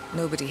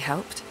 Nobody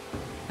helped.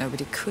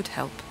 Nobody could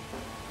help.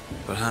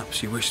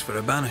 Perhaps you wished for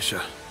a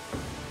banisher.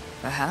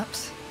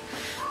 Perhaps.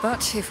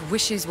 But if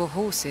wishes were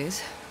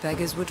horses,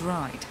 beggars would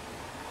ride.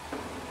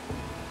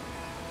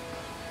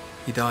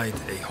 He died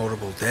a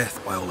horrible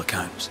death by all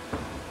accounts.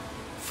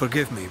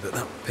 Forgive me, but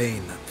that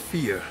pain, that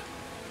fear,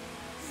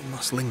 it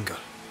must linger.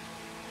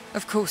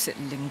 Of course it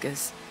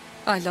lingers.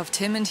 I loved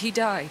him and he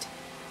died.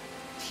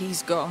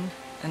 He's gone,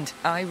 and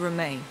I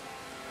remain.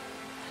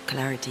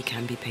 Clarity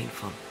can be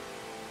painful.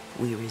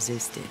 We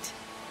resist it.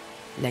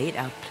 Lay it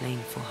out plain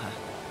for her.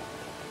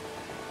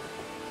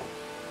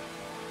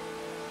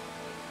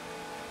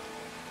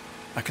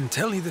 I can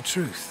tell you the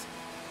truth,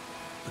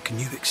 but can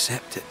you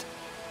accept it?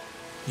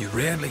 You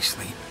rarely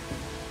sleep.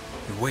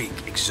 You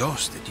wake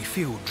exhausted, you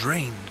feel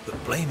drained,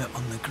 but blame it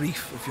on the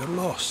grief of your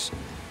loss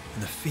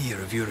and the fear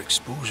of your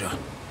exposure.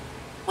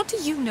 What do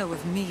you know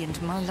of me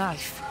and my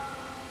life?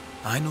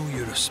 I know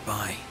you're a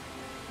spy.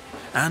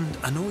 And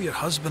I know your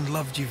husband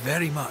loved you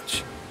very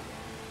much.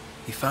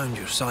 He found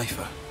your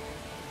cipher.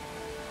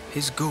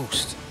 His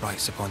ghost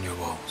writes upon your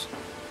walls.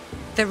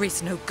 There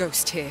is no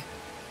ghost here.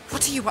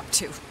 What are you up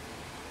to?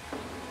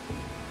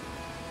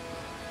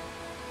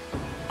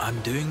 I'm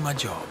doing my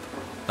job.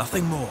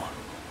 Nothing more.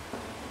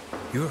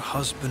 Your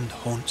husband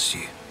haunts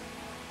you.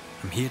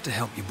 I'm here to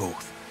help you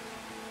both.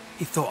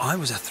 He thought I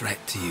was a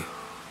threat to you.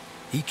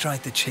 He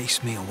tried to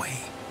chase me away.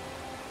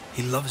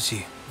 He loves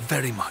you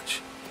very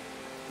much,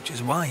 which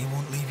is why he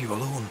won't leave you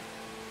alone.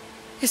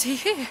 Is he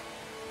here?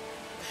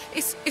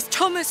 Is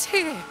Thomas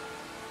here?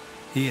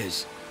 He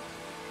is.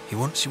 He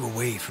wants you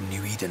away from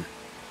New Eden,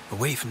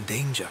 away from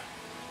danger.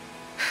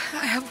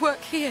 I have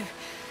work here.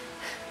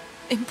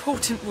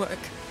 Important work.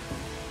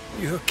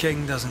 Your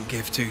king doesn't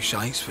give two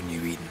shites for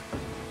New Eden.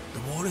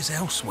 The war is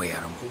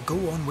elsewhere and will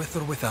go on with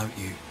or without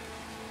you.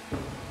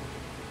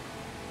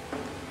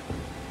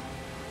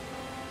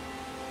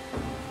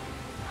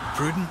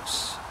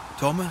 Prudence,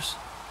 Thomas,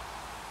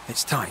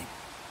 it's time.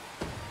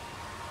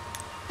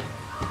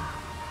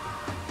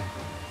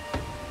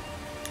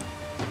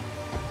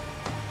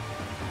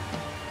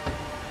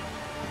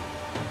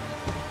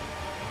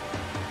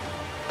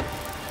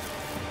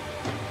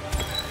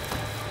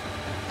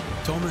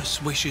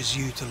 Thomas wishes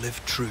you to live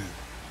true.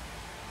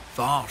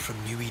 Far from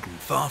New Eden,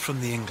 far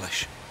from the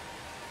English.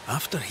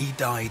 After he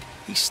died,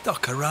 he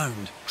stuck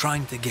around,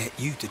 trying to get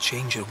you to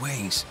change your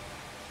ways.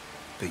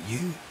 But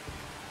you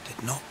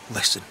did not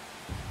listen.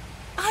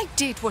 I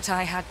did what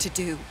I had to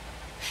do.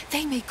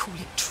 They may call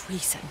it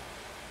treason.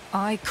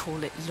 I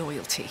call it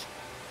loyalty.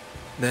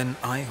 Then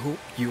I hope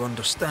you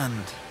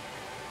understand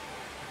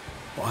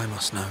what I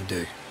must now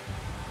do.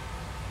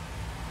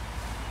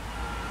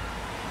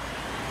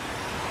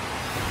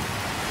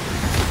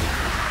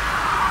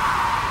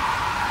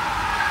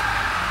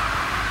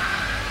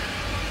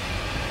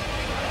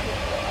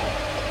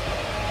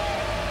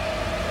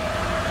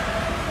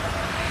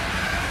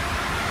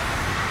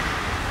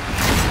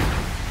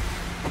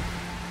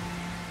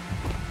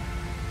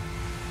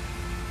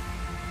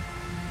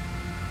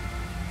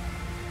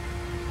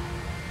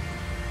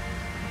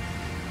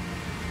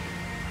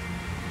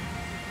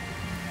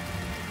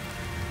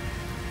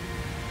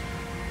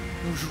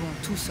 Nous jouons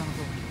tous un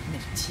rôle, mais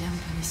le tien,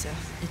 Banishers,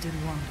 est de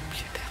loin le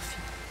plus pertinent.